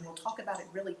language, and we'll talk about it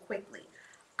really quickly.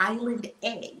 Island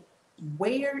A,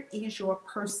 where is your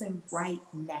person right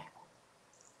now?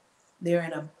 They're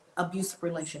in an abusive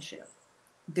relationship.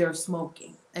 They're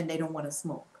smoking and they don't want to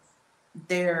smoke.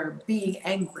 They're being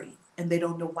angry and they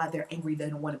don't know why they're angry. They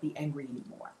don't want to be angry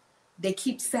anymore. They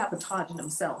keep sabotaging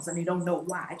themselves and they don't know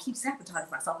why. I keep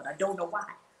sabotaging myself and I don't know why.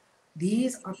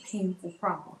 These are painful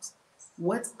problems.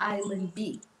 What's Island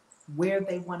B? Where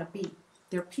they want to be.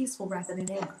 They're peaceful rather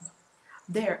than angry.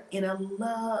 They're in a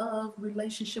love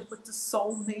relationship with the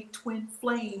soulmate twin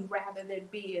flame rather than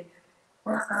being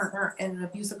in an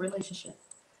abusive relationship.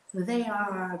 They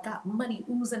are got money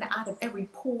oozing out of every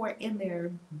pore in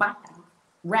their body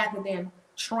rather than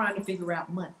trying to figure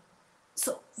out money.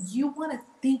 So you want to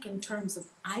think in terms of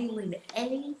Island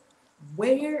A.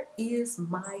 Where is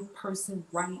my person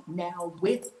right now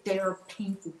with their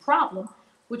painful problem?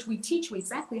 Which we teach you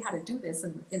exactly how to do this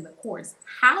in the course,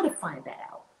 how to find that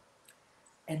out.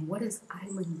 And what is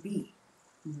Island B?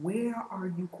 Where are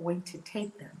you going to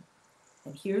take them?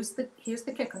 And here's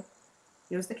the kicker.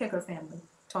 Here's the kicker, family.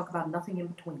 Talk about nothing in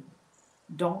between.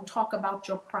 Don't talk about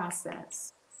your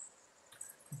process.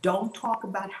 Don't talk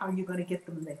about how you're going to get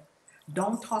them there.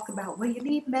 Don't talk about, well, you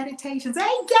need meditations. Hey,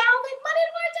 Galvin,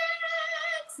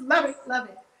 money, love it, love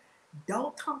it.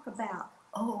 Don't talk about,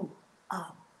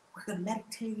 we're going to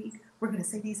meditate. We're going to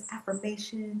say these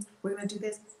affirmations. We're going to do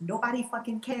this. Nobody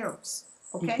fucking cares.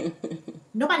 Okay?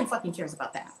 Nobody fucking cares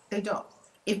about that. They don't.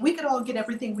 If we could all get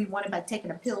everything we wanted by taking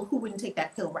a pill, who wouldn't take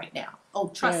that pill right now? Oh,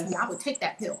 trust me, I would take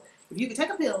that pill. If you could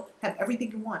take a pill, have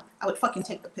everything you want, I would fucking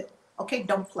take the pill. Okay?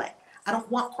 Don't play. I don't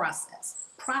want process.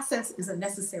 Process is a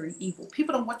necessary evil.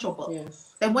 People don't want your book.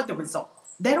 Yes. They want the result.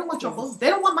 They don't want your books. They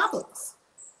don't want my books.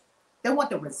 They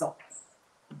want the result.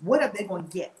 What are they going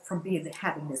to get from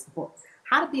having this book?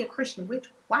 How to be a Christian witch?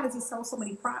 Why does it sell so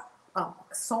many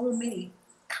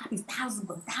copies, thousands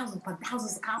of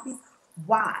copies?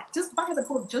 Why? Just buy the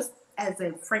book just as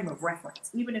a frame of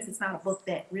reference, even if it's not a book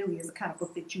that really is the kind of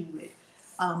book that you would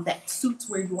that suits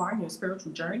where you are in your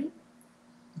spiritual journey.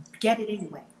 Get it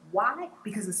anyway. Why?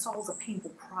 Because it solves a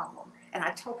painful problem. And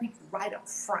I tell people right up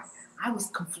front, I was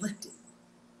conflicted.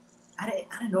 I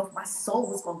didn't know if my soul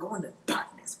was going to go into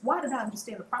darkness. Why did I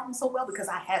understand the problem so well? Because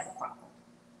I had the problem.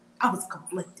 I was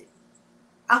conflicted.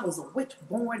 I was a witch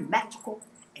born magical.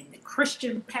 And the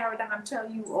Christian paradigm tell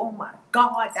you, oh my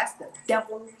God, that's the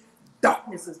devil.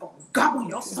 Darkness is going to gobble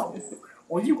your soul.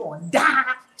 Or you're going to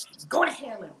die, go to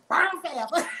hell and burn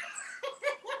forever.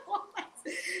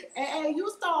 And you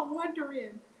start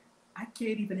wondering, I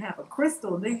can't even have a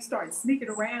crystal. And then you start sneaking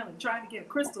around and trying to get a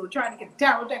crystal, and trying to get a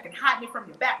tarot deck and hiding it from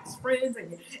your Baptist friends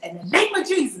and in the name of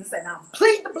Jesus, and I'm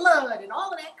pleading the blood and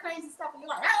all of that crazy stuff. And you're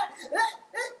like,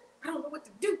 I don't know what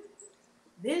to do.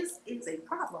 This is a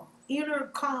problem. Inner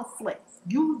conflict.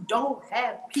 You don't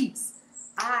have peace.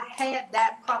 I had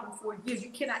that problem for years. You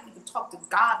cannot even talk to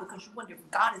God because you wonder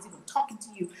if God is even talking to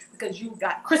you because you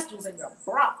got crystals in your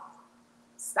bra.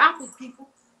 Stop it, people.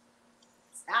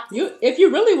 Stop it. If you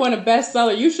really want a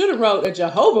bestseller, you should have wrote a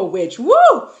Jehovah Witch.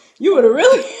 Woo! You would have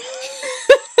really.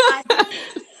 I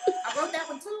did. I wrote that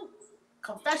one too.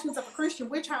 Confessions of a Christian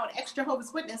Witch, how an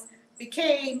ex-Jehovah's Witness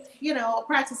became, a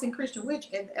practicing Christian witch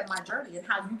in my journey, and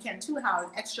how you can too, how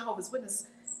an ex-Jehovah's Witness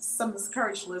summons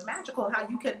courage to live magical, and how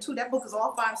you can too. That book is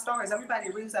all 5 stars. Everybody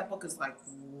who reads that book is like,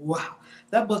 wow.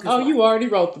 That book is you already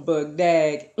wrote the book,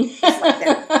 dag. It's like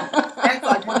that. That's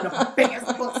like one of the biggest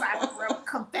books I've ever wrote.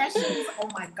 Confessions, oh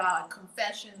my God.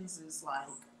 Confessions is like,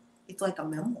 it's like a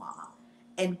memoir.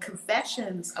 And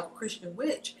Confessions of a Christian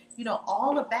Witch,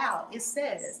 all about, it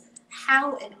says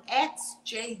how an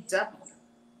XJW,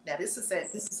 now this is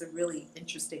a really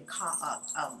interesting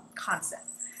concept.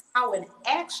 How an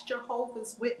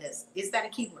ex-Jehovah's Witness, is that a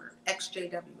keyword?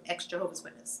 XJW, ex-Jehovah's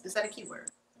Witness. Is that a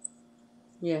keyword?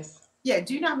 Yes. Yeah,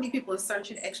 do you know how many people are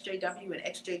searching XJW and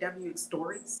XJW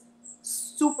stories?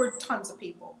 Super tons of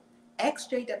people.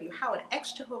 XJW, how an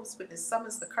ex-Jehovah's Witness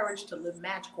summons the courage to live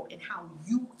magical, and how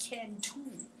you can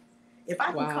too. If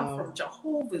I can come from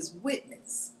Jehovah's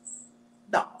Witness,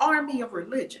 the army of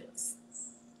religions,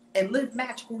 and live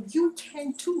magical, you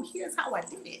can too. Here's how I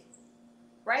did it.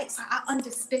 Right? So I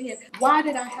understand. Why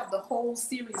did I have the whole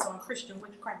series on Christian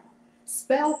witchcraft?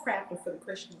 Spellcrafting for the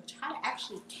Christian witch. How to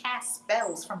actually cast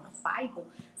spells from the Bible,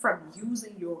 from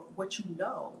using what you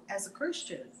know as a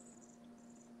Christian.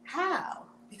 How?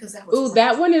 Because that was. Ooh,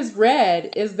 that one is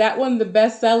red. Is that one the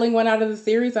best-selling one out of the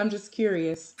series? I'm just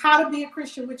curious. How to Be a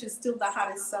Christian Witch is still the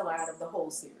hottest seller out of the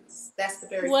whole series. That's the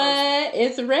very first one.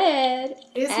 It's red.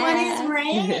 This one is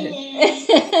red.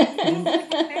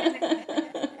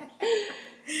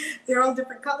 They're all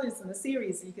different colors in the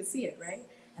series, and you can see it, right?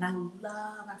 And I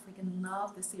freaking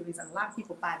love the series. And a lot of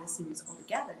people buy the series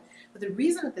altogether. But the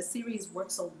reason that the series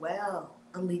works so well,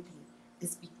 Alethea,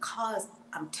 is because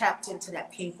I'm tapped into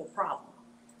that painful problem.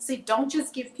 See, don't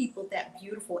just give people that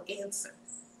beautiful answer.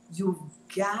 You've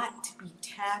got to be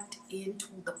tapped into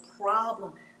the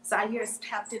problem. Zaire is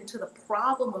tapped into the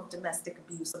problem of domestic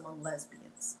abuse among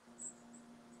lesbians.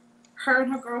 Her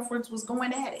and her girlfriends was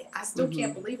going at it. I still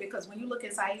can't believe it, because when you look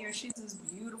at Zaire, she's this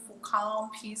beautiful, calm,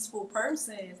 peaceful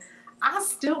person. I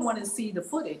still want to see the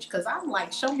footage, because I'm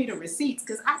like, show me the receipts,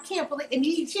 because I can't believe, and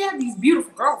she had these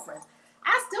beautiful girlfriends.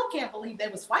 I still can't believe they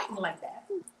was fighting like that.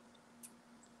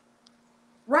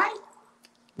 Right?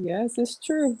 Yes, it's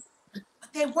true. But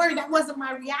they were. That wasn't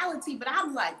my reality, but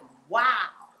I'm like, wow.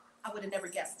 I would have never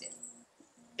guessed it.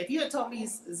 If you had told me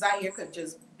Zaire could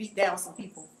just beat down some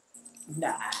people,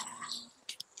 nah.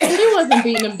 She wasn't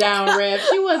beating them down, Rev.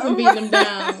 She wasn't beating them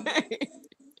down.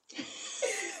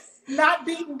 Not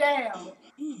beaten down.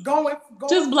 Going.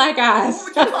 Just black eyes.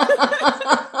 No,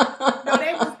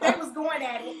 they was going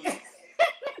at it.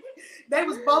 They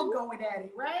was both going at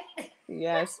it, right?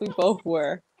 Yes, we both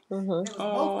were. They was both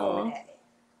going at it,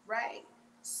 right?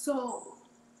 So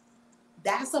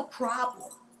That's a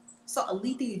problem. So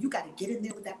Alethea, you got to get in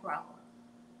there with that problem.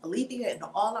 Alethea and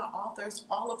all our authors,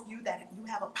 all of you that you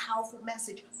have a powerful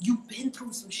message, you've been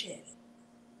through some shit.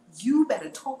 You better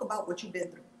talk about what you've been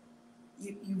through.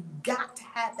 You've got to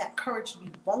have that courage to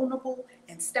be vulnerable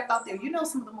and step out there. You know,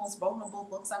 some of the most vulnerable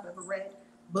books I've ever read,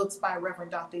 books by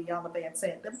Reverend Dr. Yana Van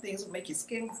Sant. Them things will make your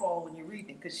skin crawl when you read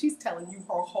them because she's telling you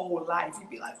her whole life. You'd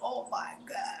be like, oh my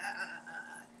God.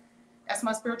 That's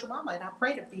my spiritual mama. And I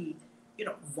pray to be,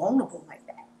 vulnerable like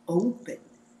that, open.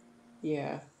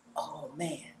 Yeah. Oh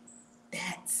man,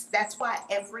 that's why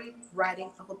every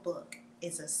writing of a book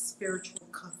is a spiritual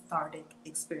cathartic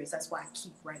experience. That's why I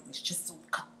keep writing. It's just so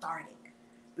cathartic.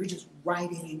 You're just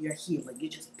writing and you're healing.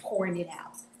 You're just pouring it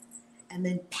out. And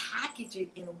then package it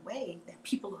in a way that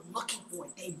people are looking for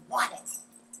it. They want it.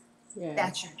 Yeah.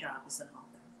 That's your job as an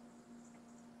author.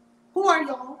 Who are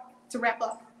y'all, to wrap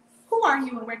up? Who are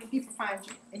you and where can people find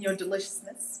you and your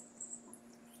deliciousness?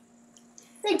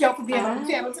 Thank y'all for being on the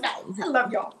channel tonight. I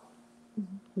love y'all.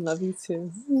 Love you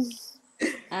too.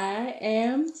 I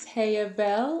am Taya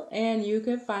Belle, and you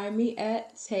can find me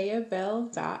at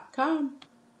tayabelle.com.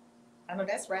 I know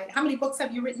that's right. How many books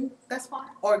have you written thus far?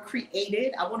 Or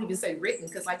created? I won't even say written,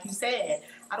 because like you said,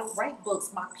 I don't write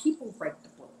books. My people write the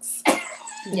books.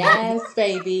 Yes,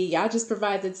 baby. Y'all just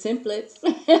provide the templates.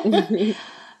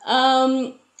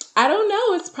 I don't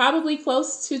know. It's probably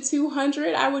close to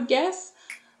 200, I would guess.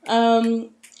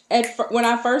 When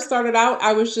I first started out,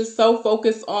 I was just so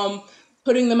focused on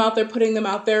putting them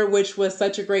out there, which was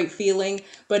such a great feeling.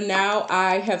 But now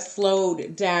I have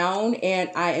slowed down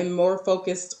and I am more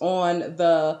focused on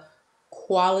the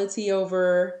quality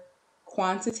over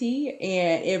quantity.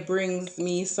 And it brings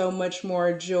me so much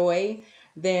more joy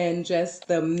than just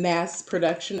the mass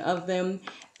production of them.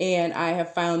 And I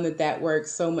have found that that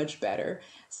works so much better.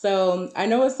 So I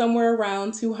know it's somewhere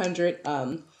around 200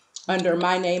 under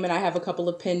my name, and I have a couple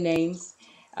of pen names.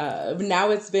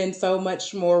 Now it's been so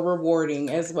much more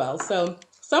rewarding as well. So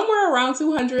somewhere around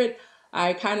 200,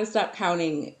 I kind of stopped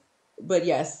counting, but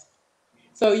yes.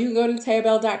 So you can go to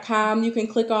tayabelle.com, you can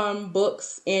click on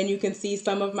books, and you can see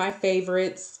some of my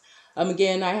favorites.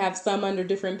 Again, I have some under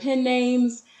different pen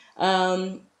names.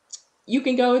 You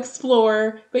can go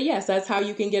explore. But yes, that's how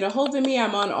you can get a hold of me.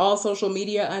 I'm on all social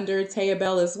media under Taya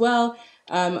Belle as well.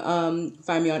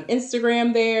 Find me on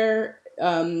Instagram there,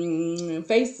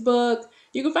 Facebook.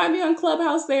 You can find me on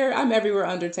Clubhouse there. I'm everywhere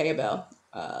under Taya Belle.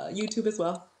 YouTube as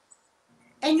well.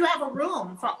 And you have a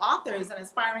room for authors and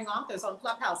aspiring authors on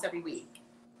Clubhouse every week.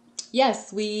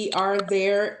 Yes, we are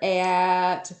there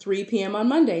at 3 p.m. on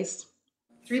Mondays.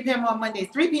 3 p.m. on Mondays,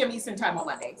 3 p.m. Eastern Time on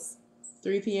Mondays.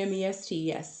 3 p.m. EST,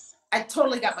 yes. I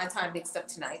totally got my time mixed up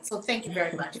tonight, so thank you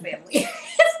very much, family,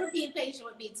 for being patient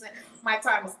with me. My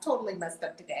time was totally messed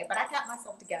up today, but I got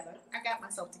myself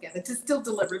together. To still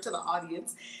deliver to the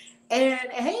audience. And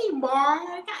hey,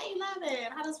 Mark, how you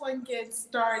loving? How does one get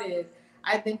started?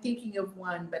 I've been thinking of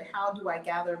one, but how do I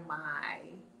gather my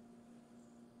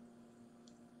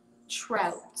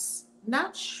trouts?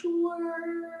 Not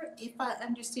sure if I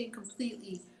understand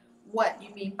completely what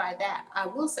you mean by that. I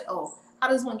will say, how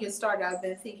does one get started? I've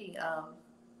been thinking of,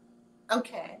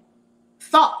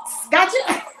 thoughts. Gotcha.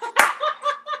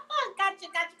 Gotcha.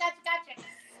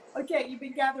 Okay, you've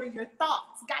been gathering your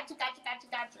thoughts. Gotcha.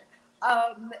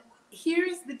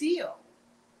 Here's the deal.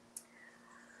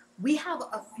 We have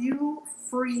a few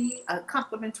free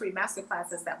complimentary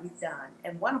masterclasses that we've done,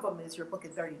 and one of them is your book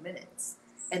in 30 minutes.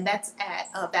 And that's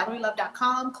at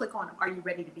ValerieLove.com. Click on Are You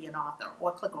Ready to Be an Author?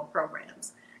 Or click on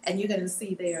Programs. And you're going to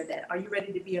see there that Are You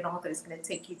Ready to Be an Author is going to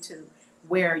take you to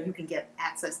where you can get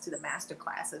access to the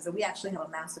masterclasses. And we actually have a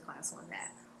masterclass on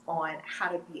that, on how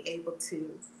to be able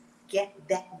to get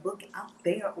that book out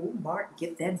there. Oh, Mark,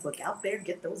 get that book out there.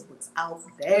 Get those books out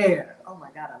there. Oh,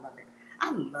 my God, I love it.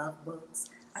 I love books.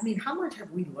 I mean, how much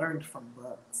have we learned from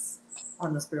books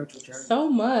on the spiritual journey? So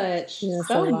much. Yeah,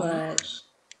 so much.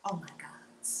 Oh, my God.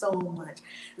 So much.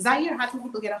 Zaire, how can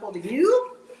people get a hold of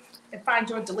you and find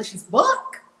your delicious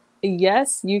book?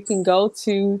 Yes, you can go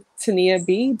to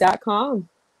taniab.com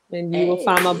and you will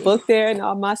find my book there and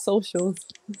all my socials.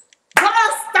 Girl,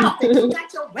 stop it. You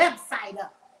got your website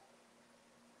up.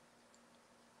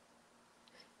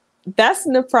 That's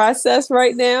in the process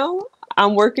right now.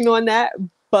 I'm working on that,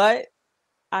 but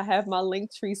I have my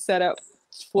link tree set up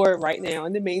for it right now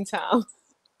in the meantime.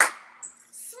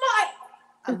 Smart.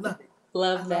 I love it.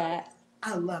 Love that.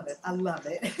 I love it.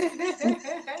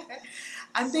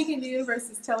 I'm thinking the universe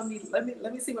is telling me, let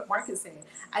me see what Mark is saying.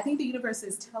 I think the universe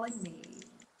is telling me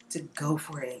to go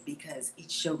for it because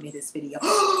it showed me this video.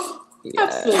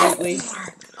 Absolutely.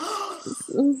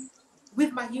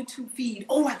 With my YouTube feed.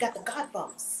 I got the God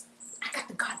bumps. I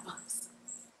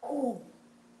Oh,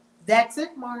 that's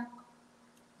it, Mark.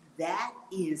 That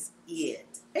is it.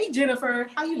 Hey, Jennifer,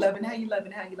 how you loving? How you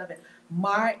loving? How you loving?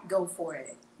 Mark, go for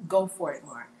it. Go for it,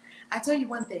 Mark. I tell you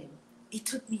one thing. It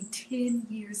took me 10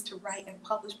 years to write and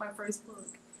publish my first book.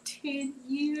 10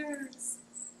 years.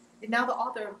 And now the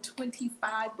author of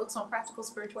 25 books on practical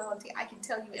spirituality, I can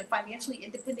tell you, and financially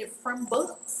independent from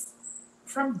books.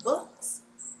 From books.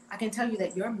 I can tell you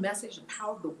that your message, the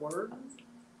power of the word,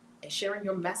 and sharing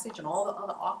your message, and all the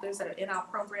other authors that are in our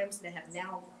programs that have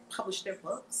now published their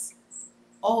books.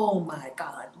 Oh my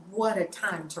God, what a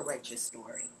time to write your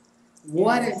story.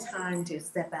 What a time to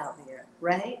step out there,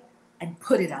 right? And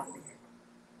put it out there.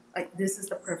 Like, this is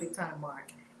the perfect time,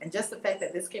 Mark. And just the fact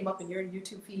that this came up in your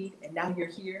YouTube feed and now you're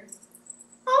here.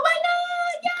 Oh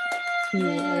my God,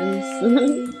 Yes.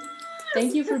 Yay!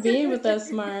 Thank you for being with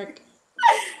us, Mark.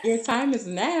 Your time is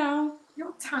now.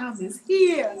 your time is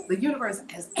here. The universe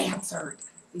has answered.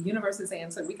 The universe has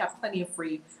answered. We got plenty of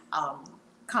free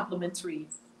complimentary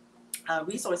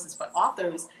resources for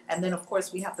authors. And then, of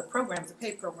course, we have the programs, the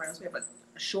paid programs. We have a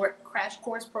short crash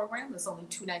course program that's only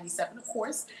 $297 a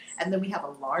course. And then we have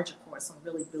a larger course on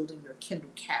really building your Kindle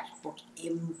Cash Book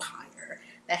Empire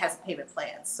that has a payment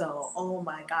plan. So, oh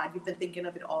my God, you've been thinking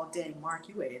of it all day. Mark,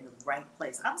 you were in the right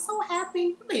place. I'm so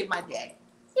happy. You made my day.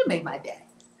 You made my day.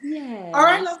 Yes. All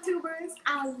right, love tubers.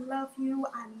 I love you.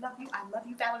 I love you. I love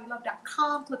you.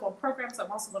 ValerieLove.com. Click on programs. I'm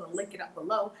also going to link it up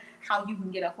below how you can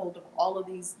get a hold of all of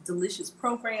these delicious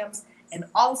programs. And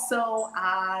also,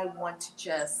 I want to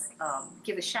just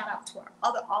give a shout out to our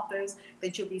other authors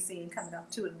that you'll be seeing coming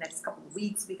up too in the next couple of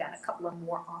weeks. We got a couple of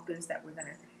more authors that we're going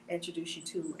to introduce you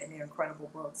to, and their incredible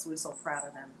books. We're so proud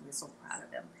of them. We're so proud of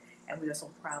them. And we are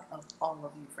so proud of all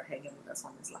of you for hanging with us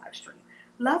on this live stream.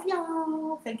 Love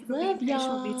y'all. Thank you for being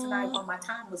patient with me tonight while my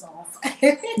time was off. Have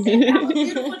a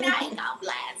beautiful night. God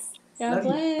bless. God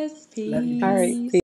bless. Peace. All right. Peace.